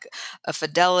on like a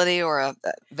Fidelity or a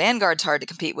Vanguard's hard to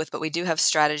compete with, but we do have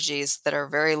strategies that are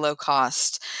very low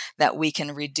cost that we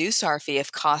can reduce our fee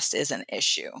if cost is an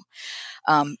issue.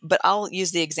 But I'll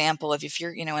use the example of if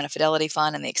you're, in a Fidelity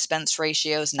fund and the expense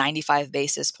ratio is 95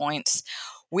 basis points,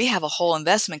 we have a whole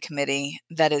investment committee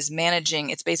that is managing.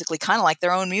 It's basically kind of like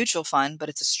their own mutual fund,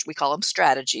 but we call them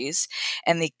strategies.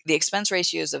 And the expense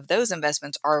ratios of those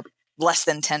investments are less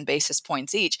than 10 basis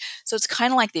points each. So it's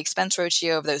kind of like the expense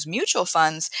ratio of those mutual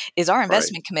funds is our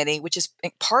investment committee, which is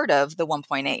part of the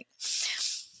 1.8.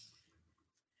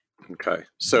 Okay.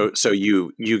 So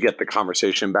you get the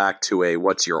conversation back to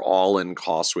what's your all-in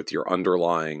cost with your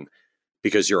underlying,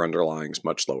 because your underlying is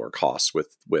much lower cost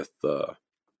with the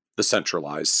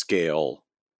centralized scale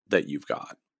that you've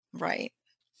got. Right.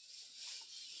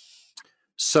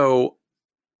 So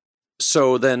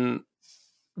then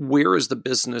where is the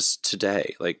business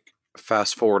today? Like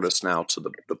fast forward us now to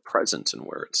the present and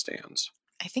where it stands.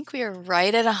 I think we are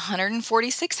right at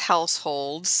 146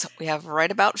 households. We have right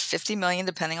about 50 million,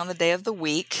 depending on the day of the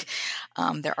week.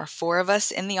 There are 4 of us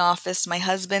in the office. My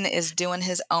husband is doing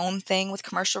his own thing with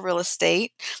commercial real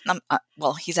estate.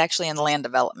 Well, he's actually in land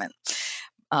development.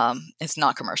 It's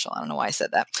not commercial. I don't know why I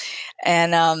said that.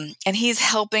 And he's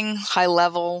helping high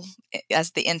level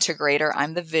as the integrator.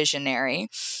 I'm the visionary.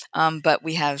 But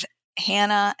we have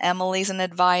Hannah. Emily's an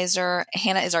advisor.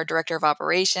 Hannah is our director of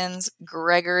operations.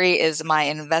 Gregory is my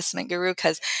investment guru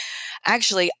because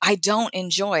actually I don't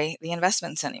enjoy the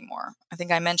investments anymore. I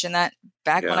think I mentioned that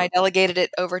back when I delegated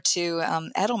it over to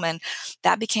Edelman.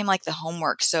 That became like the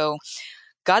homework. So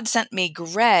God sent me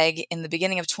Greg in the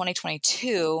beginning of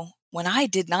 2022 when I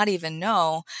did not even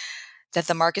know that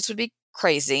the markets would be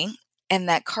crazy and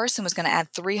that Carson was going to add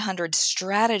 300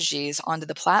 strategies onto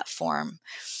the platform.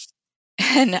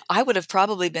 And I would have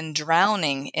probably been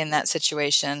drowning in that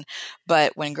situation.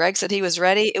 But when Greg said he was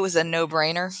ready, it was a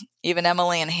no-brainer. Even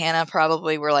Emily and Hannah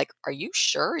probably were like, are you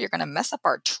sure you're going to mess up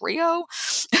our trio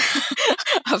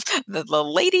of the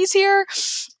ladies here?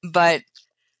 But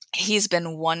he's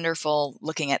been wonderful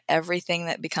looking at everything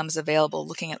that becomes available,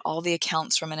 looking at all the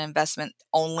accounts from an investment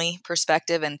only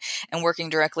perspective and working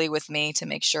directly with me to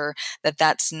make sure that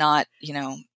that's not,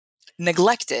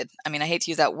 neglected. I mean, I hate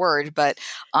to use that word, but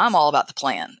I'm all about the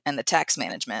plan and the tax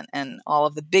management and all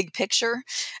of the big picture,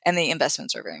 and the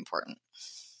investments are very important.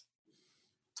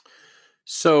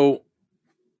 So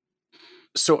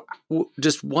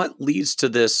just what leads to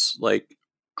this like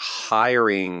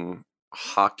hiring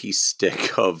hockey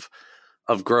stick of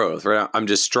growth, right? I'm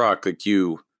just struck like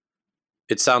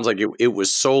it sounds like it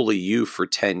was solely you for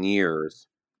 10 years.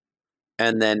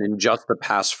 And then in just the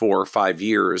past 4 or 5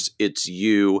 years, it's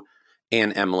you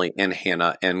and Emily and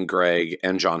Hannah and Greg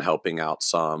and John helping out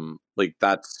some. Like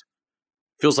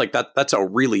feels like that's a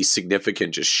really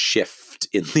significant just shift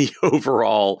in the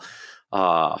overall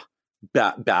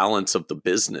balance of the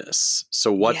business.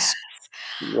 So what's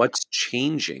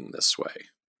changing this way?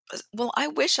 Well, I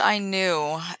wish I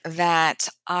knew that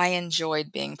I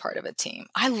enjoyed being part of a team.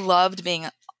 I loved being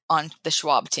on the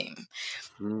Schwab team.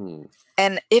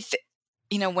 And if,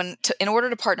 in order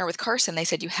to partner with Carson, they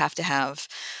said you have to have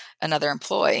another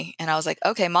employee. And I was like,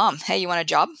 okay, Mom, hey, you want a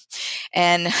job?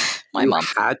 And my mom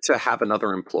had to have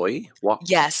another employee? What?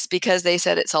 Yes, because they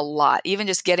said it's a lot. Even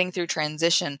just getting through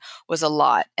transition was a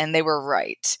lot. And they were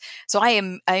right. So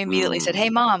I immediately said,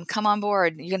 hey, Mom, come on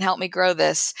board. You can help me grow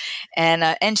this.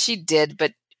 And she did.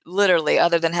 But literally,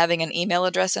 other than having an email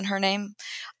address in her name,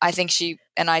 I think she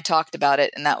and I talked about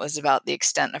it, and that was about the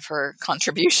extent of her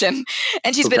contribution.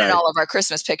 And she's been in Okay. all of our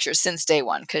Christmas pictures since day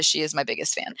one because she is my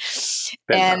biggest fan.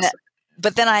 And Fantastic.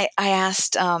 but then I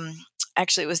asked,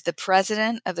 actually, it was the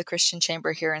president of the Christian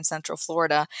Chamber here in Central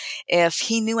Florida, if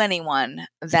he knew anyone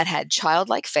that had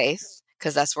childlike faith,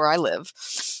 because that's where I live,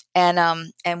 and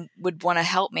would want to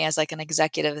help me as like an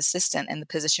executive assistant, and the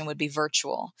position would be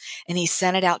virtual. And he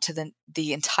sent it out to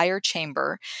the entire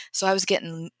chamber. So I was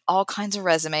getting all kinds of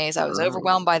resumes. I was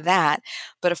overwhelmed by that.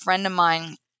 But a friend of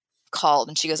mine called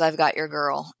and she goes, "I've got your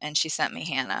girl." And she sent me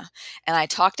Hannah. And I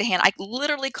talked to Hannah. I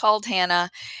literally called Hannah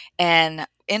and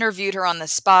interviewed her on the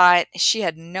spot. She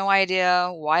had no idea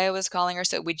why I was calling her.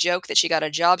 So we joked that she got a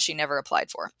job she never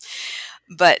applied for.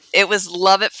 But it was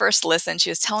love at first listen. She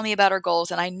was telling me about her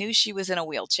goals, and I knew she was in a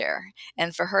wheelchair.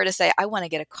 And for her to say, "I want to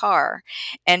get a car,"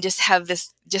 and just have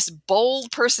this just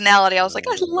bold personality, I was like,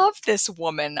 I love this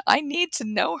woman. I need to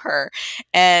know her.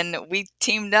 And we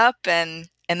teamed up, and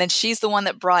then she's the one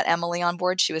that brought Emily on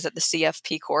board. She was at the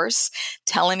CFP course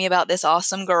telling me about this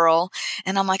awesome girl.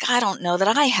 And I'm like, I don't know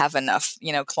that I have enough,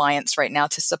 clients right now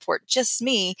to support just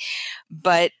me.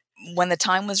 But when the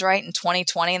time was right in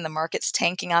 2020 and the market's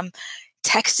tanking, I'm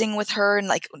texting with her and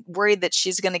like worried that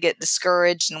she's going to get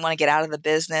discouraged and want to get out of the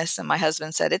business. And my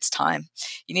husband said, "It's time.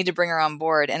 You need to bring her on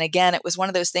board." And again, it was one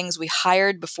of those things we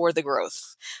hired before the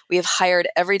growth. We have hired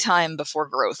every time before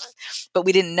growth, but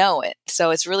we didn't know it. So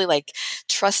it's really like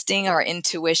trusting our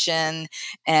intuition.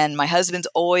 And my husband's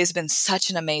always been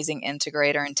such an amazing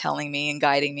integrator and telling me and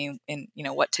guiding me in,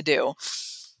 what to do.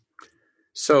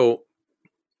 So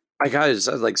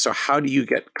so how do you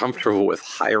get comfortable with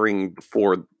hiring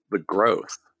before the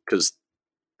growth? Because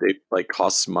it like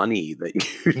costs money that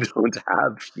you don't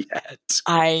have yet.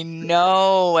 I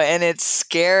know, and it's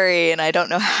scary, and I don't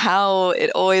know how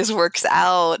it always works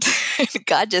out.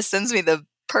 God just sends me the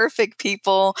perfect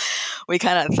people. We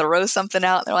kind of throw something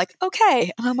out, and they're like,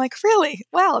 "Okay." And I'm like, "Really?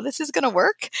 Wow, this is going to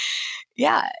work?"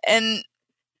 Yeah. And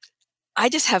I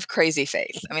just have crazy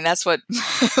faith. I mean, that's what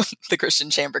the Christian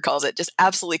Chamber calls it, just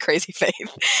absolutely crazy faith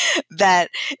that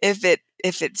if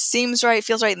it seems right,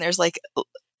 feels right, and there's like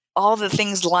all the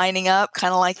things lining up,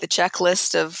 kind of like the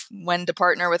checklist of when to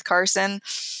partner with Carson,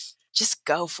 just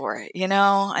go for it.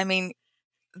 I mean,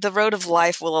 the road of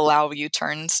life will allow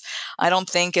U-turns. I don't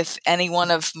think if any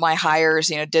one of my hires,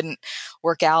 didn't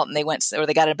work out and they went or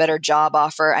they got a better job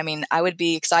offer, I mean, I would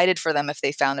be excited for them if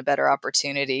they found a better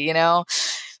opportunity,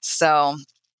 So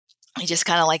you just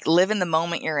kind of like live in the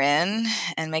moment you're in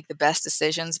and make the best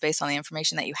decisions based on the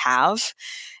information that you have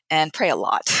and pray a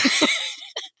lot.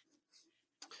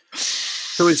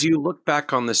 So as you look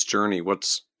back on this journey,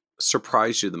 what's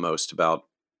surprised you the most about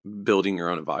building your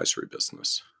own advisory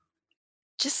business?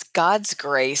 Just God's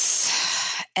grace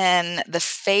and the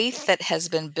faith that has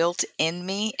been built in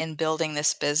me in building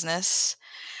this business,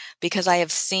 because I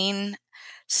have seen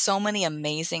so many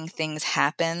amazing things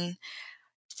happen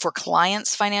for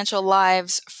clients' financial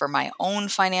lives, for my own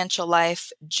financial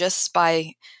life, just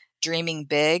by dreaming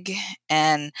big.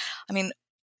 And I mean,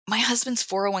 my husband's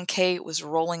 401k was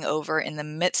rolling over in the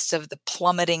midst of the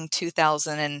plummeting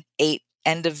 2008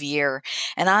 end of year.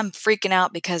 And I'm freaking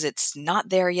out because it's not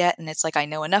there yet. And it's like, I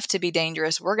know enough to be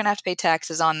dangerous. We're going to have to pay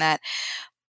taxes on that.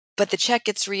 But the check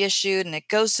gets reissued and it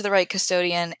goes to the right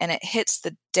custodian and it hits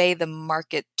the day the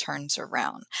market turns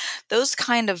around. Those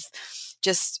kind of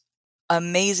just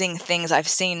amazing things I've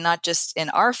seen, not just in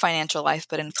our financial life,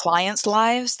 but in clients'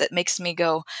 lives, that makes me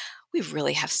go, we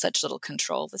really have such little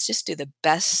control. Let's just do the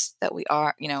best that we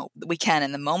can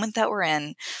in the moment that we're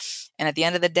in. And at the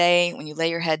end of the day, when you lay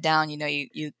your head down,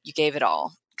 you gave it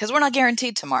all, because we're not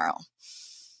guaranteed tomorrow.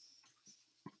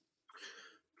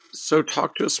 So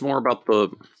talk to us more about the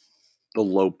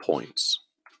low points.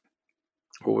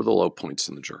 What were the low points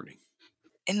in the journey?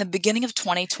 In the beginning of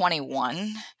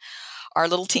 2021, our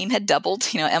little team had doubled.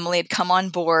 Emily had come on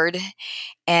board,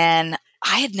 and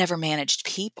I had never managed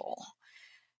people.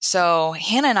 So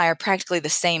Hannah and I are practically the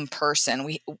same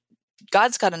person.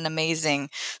 God's got an amazing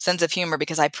sense of humor,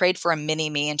 because I prayed for a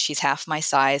mini me and she's half my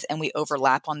size and we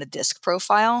overlap on the disc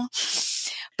profile.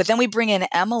 But then we bring in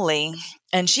Emily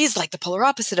and she's like the polar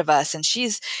opposite of us. And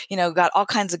she's, got all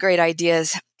kinds of great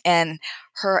ideas. And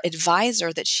her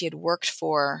advisor that she had worked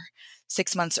for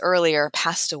 6 months earlier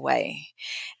passed away.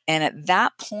 And at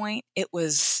that point,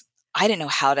 I didn't know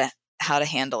how to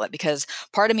handle it, because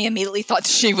part of me immediately thought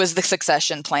she was the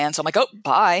succession plan. So I'm like, oh,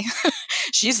 bye.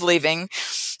 She's leaving.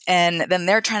 And then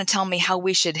they're trying to tell me how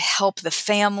we should help the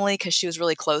family because she was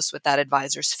really close with that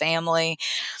advisor's family.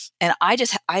 And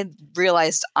I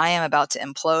realized I am about to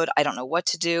implode. I don't know what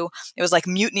to do. It was like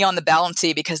mutiny on the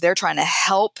bounty because they're trying to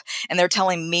help and they're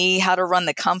telling me how to run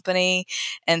the company.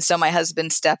 And so my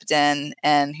husband stepped in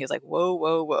and he was like, whoa,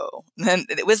 whoa, whoa. And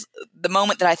it was the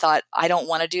moment that I thought, I don't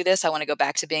want to do this. I want to go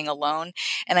back to being alone.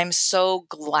 And I'm so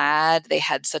glad they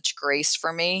had such grace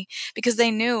for me because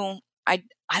they knew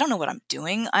I don't know what I'm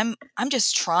doing. I'm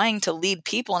just trying to lead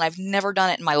people and I've never done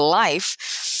it in my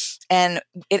life. And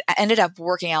it ended up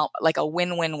working out like a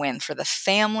win-win-win for the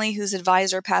family whose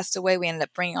advisor passed away. We ended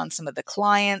up bringing on some of the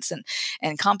clients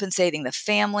and compensating the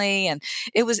family. And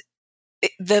it was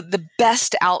the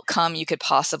best outcome you could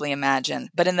possibly imagine.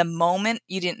 But in the moment,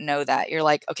 you didn't know that. You're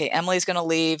like, okay, Emily's going to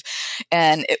leave.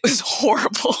 And it was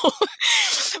horrible.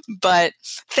 But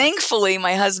thankfully,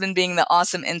 my husband, being the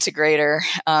awesome integrator,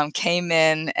 came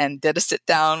in and did a sit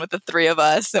down with the three of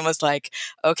us and was like,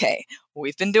 okay,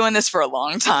 we've been doing this for a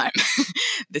long time.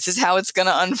 This is how it's going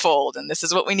to unfold. And this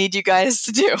is what we need you guys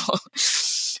to do.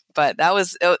 But that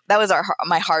was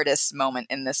my hardest moment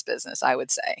in this business, I would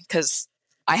say, because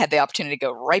I had the opportunity to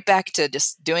go right back to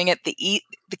just doing it the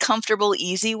comfortable,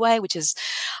 easy way, which is,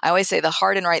 I always say, the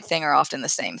hard and right thing are often the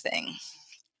same thing.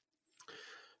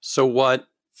 So what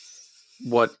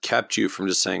kept you from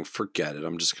just saying, forget it,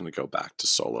 I'm just going to go back to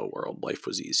solo world? Life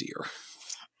was easier.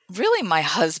 Really, my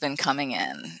husband coming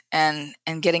in and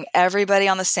getting everybody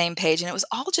on the same page. And it was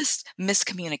all just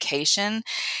miscommunication.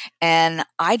 And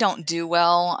I don't do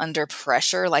well under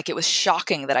pressure. Like, it was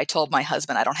shocking that I told my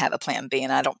husband I don't have a plan B.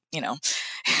 And I don't,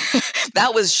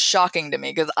 that was shocking to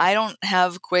me because I don't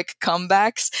have quick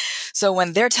comebacks. So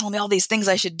when they're telling me all these things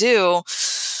I should do,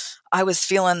 I was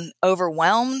feeling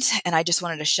overwhelmed and I just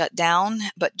wanted to shut down.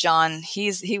 But John, he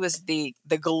was the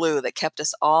glue that kept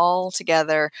us all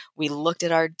together. We looked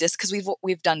at our disc because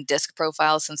we've done disc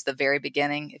profiles since the very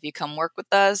beginning. If you come work with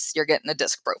us, you're getting a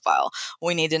disc profile.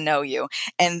 We need to know you.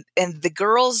 And the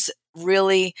girls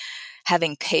really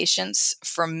having patience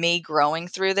for me growing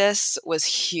through this was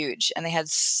huge. And they had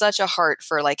such a heart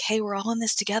for like, hey, we're all in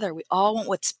this together. We all want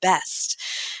what's best.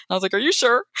 And I was like, are you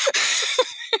sure?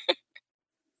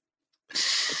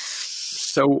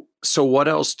 So what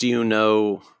else do you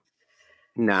know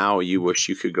now you wish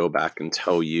you could go back and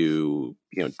tell 10,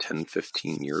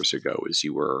 15 years ago as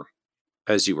you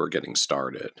were getting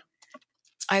started?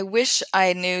 I wish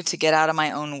I knew to get out of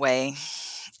my own way.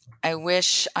 I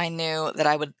wish I knew that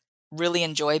I would really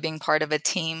enjoy being part of a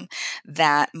team,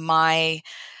 that my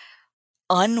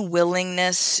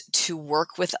unwillingness to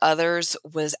work with others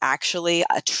was actually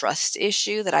a trust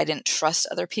issue, that I didn't trust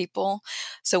other people.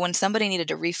 So when somebody needed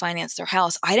to refinance their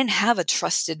house, I didn't have a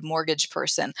trusted mortgage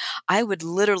person. I would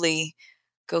literally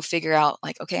go figure out,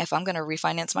 like, okay, if I'm going to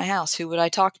refinance my house, who would I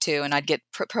talk to? And I'd get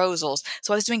proposals.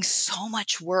 So I was doing so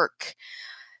much work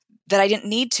that I didn't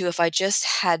need to if I just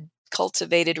had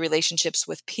cultivated relationships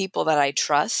with people that I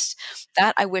trust.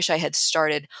 That I wish I had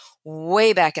started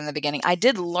way back in the beginning. I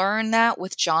did learn that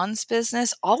with John's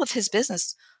business. All of his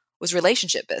business was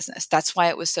relationship business. That's why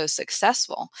it was so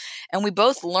successful. And we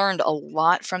both learned a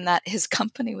lot from that. His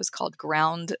company was called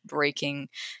Groundbreaking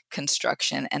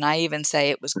Construction. And I even say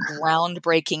it was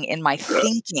groundbreaking in my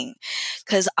thinking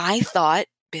because I thought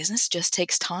business just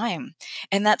takes time.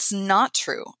 And that's not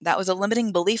true. That was a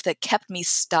limiting belief that kept me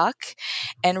stuck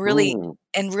and really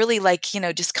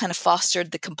just kind of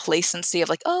fostered the complacency of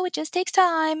like, oh, it just takes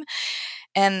time.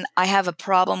 And I have a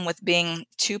problem with being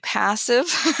too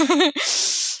passive.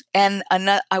 And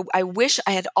I wish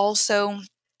I had also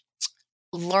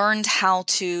learned how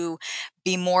to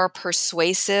be more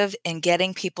persuasive in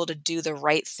getting people to do the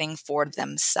right thing for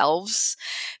themselves.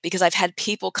 Because I've had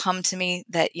people come to me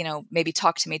that, maybe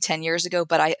talked to me 10 years ago,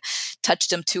 but I touched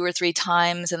them 2 or 3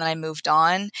 times and then I moved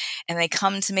on. And they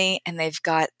come to me and they've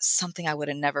got something I would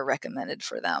have never recommended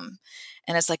for them.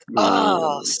 And it's like,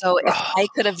 so if I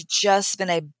could have just been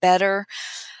a better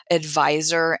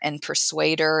advisor and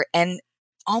persuader and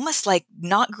almost like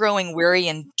not growing weary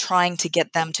and trying to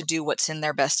get them to do what's in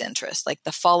their best interest, like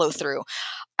the follow through.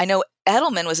 I know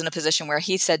Edelman was in a position where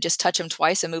he said, just touch him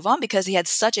twice and move on because he had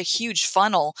such a huge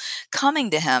funnel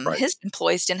coming to him. Right. His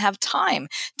employees didn't have time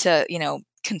to,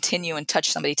 continue and touch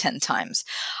somebody 10 times.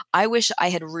 I wish I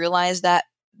had realized that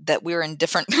we're in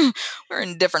different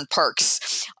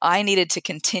parks. I needed to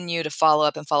continue to follow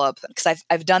up because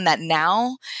I've done that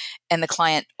now, and the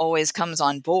client always comes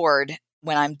on board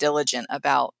when I'm diligent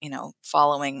about,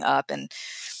 following up and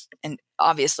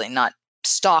obviously not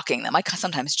stalking them. I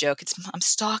sometimes joke I'm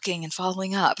stalking and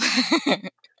following up.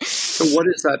 So what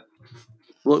does that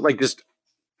look like? Just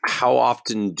how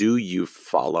often do you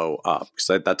follow up?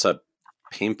 Because that's a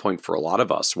pain point for a lot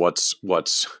of us. What's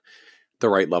the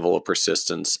right level of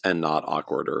persistence and not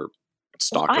awkward or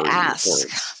Well, I stalkery or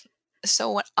ask.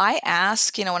 So when I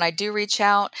ask, when I do reach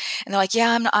out and they're like,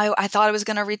 yeah, I thought I was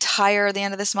going to retire at the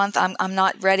end of this month. I'm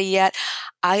not ready yet.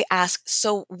 I ask,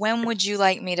 so when would you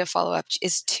like me to follow up?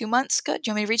 Is 2 months good? Do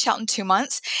you want me to reach out in 2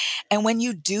 months? And when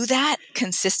you do that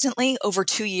consistently over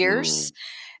 2 years,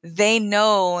 they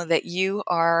know that you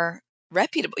are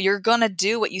reputable. You're going to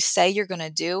do what you say you're going to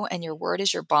do, and your word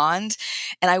is your bond.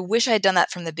 And I wish I had done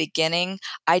that from the beginning.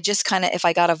 I just kind of, if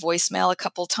I got a voicemail a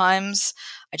couple times,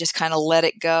 I just kind of let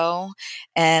it go.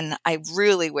 And I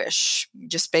really wish,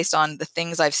 just based on the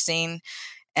things I've seen,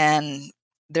 and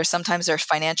there's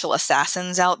financial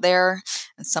assassins out there,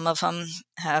 and some of them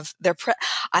have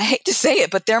I hate to say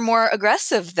it, but they're more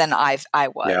aggressive than I yeah.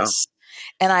 was,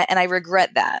 and I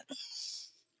regret that.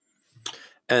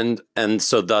 And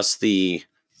so thus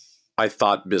I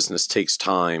thought business takes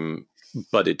time,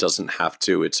 but it doesn't have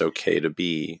to. It's okay to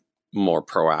be more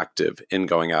proactive in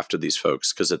going after these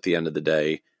folks, because at the end of the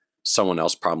day, someone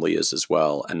else probably is as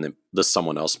well, and the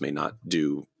someone else may not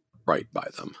do right by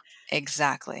them.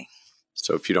 Exactly.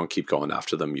 So if you don't keep going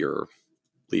after them, you're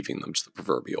leaving them to the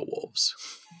proverbial wolves.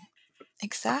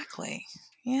 Exactly.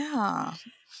 Yeah.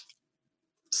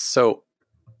 So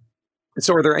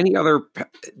are there any other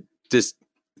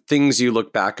things you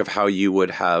look back of how you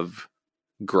would have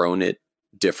grown it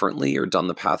differently or done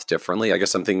the path differently? I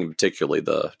guess I'm thinking particularly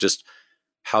just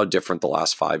how different the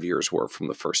last 5 years were from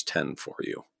the first 10 for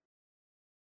you.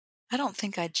 I don't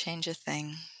think I'd change a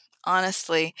thing.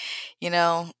 Honestly,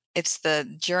 it's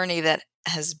the journey that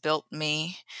has built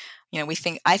me.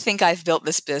 I think I've built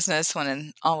this business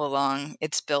when all along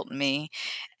it's built me.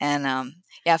 And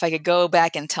yeah, if I could go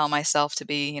back and tell myself to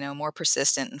be, more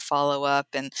persistent and follow up,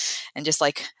 and just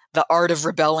like the art of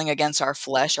rebelling against our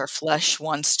flesh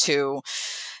wants to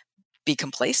be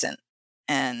complacent.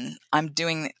 And I'm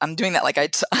doing that. Like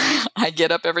I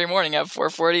get up every morning at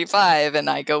 4:45 and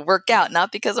I go work out,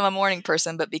 not because I'm a morning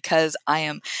person, but because I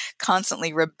am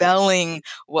constantly rebelling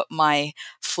what my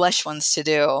flesh wants to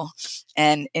do.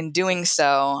 And in doing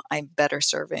so, I'm better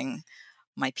serving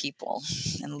my people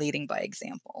and leading by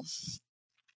example.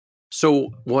 So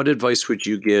what advice would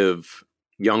you give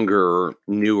younger,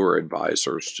 newer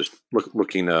advisors just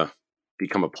looking to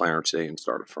become a planner today and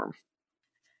start a firm?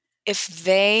 If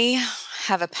they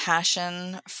have a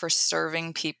passion for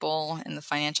serving people in the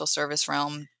financial service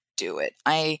realm, do it.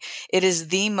 It is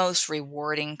the most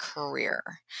rewarding career.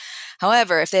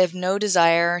 However, if they have no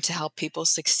desire to help people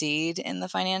succeed in the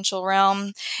financial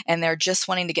realm, and they're just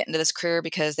wanting to get into this career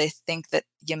because they think that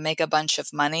you make a bunch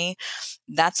of money,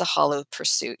 that's a hollow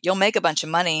pursuit. You'll make a bunch of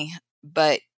money,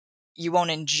 but you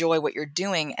won't enjoy what you're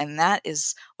doing. And that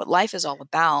is what life is all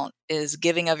about, is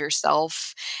giving of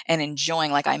yourself and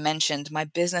enjoying. Like I mentioned, my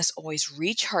business always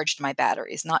recharged my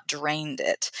batteries, not drained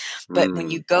it. But when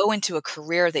you go into a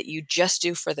career that you just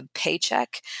do for the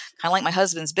paycheck, kind of like my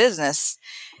husband's business,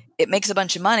 it makes a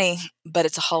bunch of money, but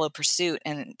it's a hollow pursuit.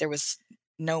 And there was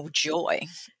no joy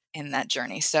in that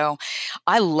journey. So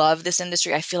I love this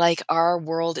industry. I feel like our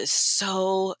world is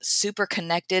so super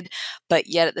connected, but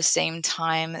yet at the same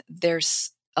time,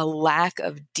 there's a lack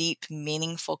of deep,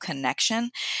 meaningful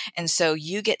connection. And so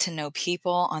you get to know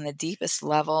people on the deepest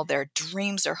level, their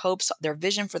dreams, their hopes, their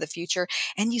vision for the future,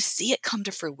 and you see it come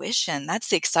to fruition. That's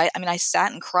the exciting. I mean, I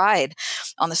sat and cried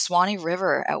on the Swanee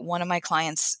River at one of my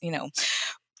clients,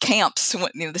 camps,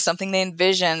 there's something they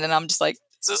envisioned, and I'm just like,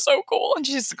 this is so cool. And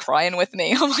she's crying with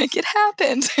me. I'm like, it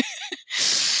happened.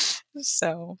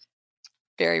 So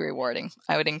very rewarding.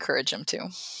 I would encourage them to.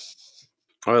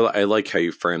 I like how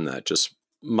you frame that. Just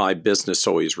my business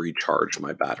always recharged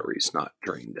my batteries, not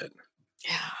drained it.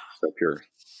 Yeah. So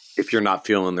if you're not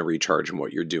feeling the recharge in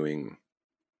what you're doing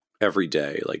every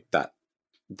day, like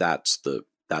that's the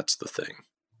thing.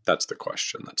 That's the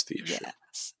question. That's the issue.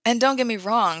 Yes. And don't get me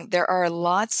wrong, there are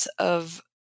lots of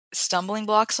stumbling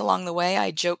blocks along the way.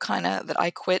 I joke kind of that I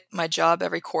quit my job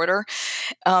every quarter.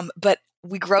 But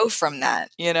we grow from that,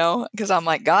 because I'm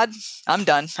like, God, I'm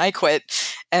done. I quit.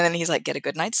 And then he's like, get a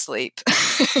good night's sleep,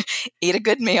 eat a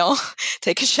good meal,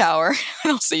 take a shower,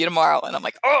 and I'll see you tomorrow. And I'm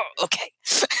like, oh, okay.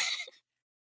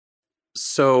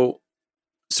 So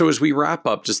as we wrap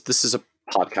up, this is a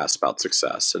podcast about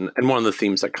success. And one of the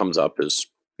themes that comes up is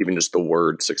even just the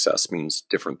word success means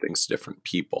different things to different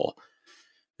people.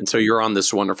 And so you're on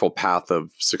this wonderful path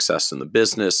of success in the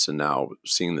business and now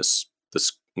seeing this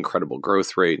incredible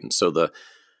growth rate. And so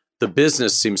the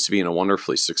business seems to be in a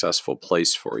wonderfully successful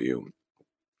place for you.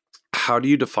 How do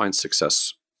you define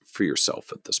success for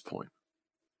yourself at this point?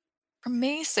 For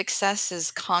me, success is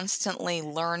constantly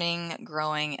learning,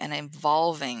 growing, and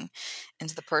evolving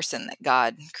into the person that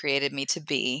God created me to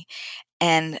be,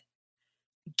 and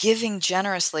giving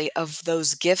generously of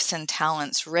those gifts and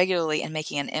talents regularly and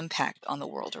making an impact on the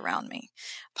world around me.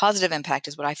 Positive impact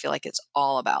is what I feel like it's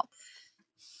all about.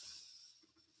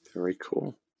 Very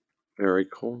cool. Very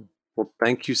cool. Well,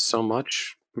 thank you so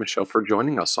much, Michelle, for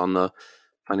joining us on the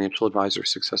Financial Advisor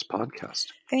Success Podcast.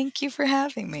 Thank you for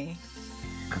having me.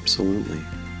 Absolutely.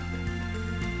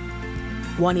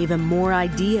 Want even more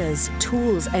ideas,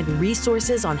 tools, and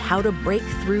resources on how to break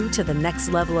through to the next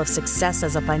level of success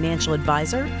as a financial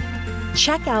advisor?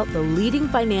 Check out the leading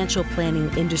financial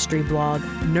planning industry blog,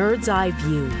 Nerd's Eye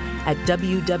View, at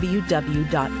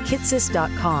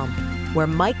www.kitsis.com, where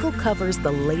Michael covers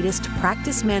the latest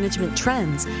practice management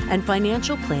trends and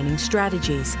financial planning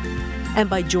strategies. And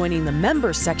by joining the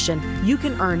members section, you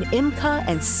can earn IMCA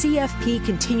and CFP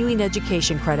continuing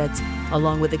education credits,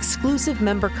 along with exclusive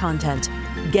member content.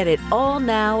 Get it all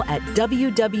now at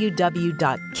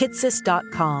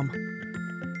www.kitsis.com.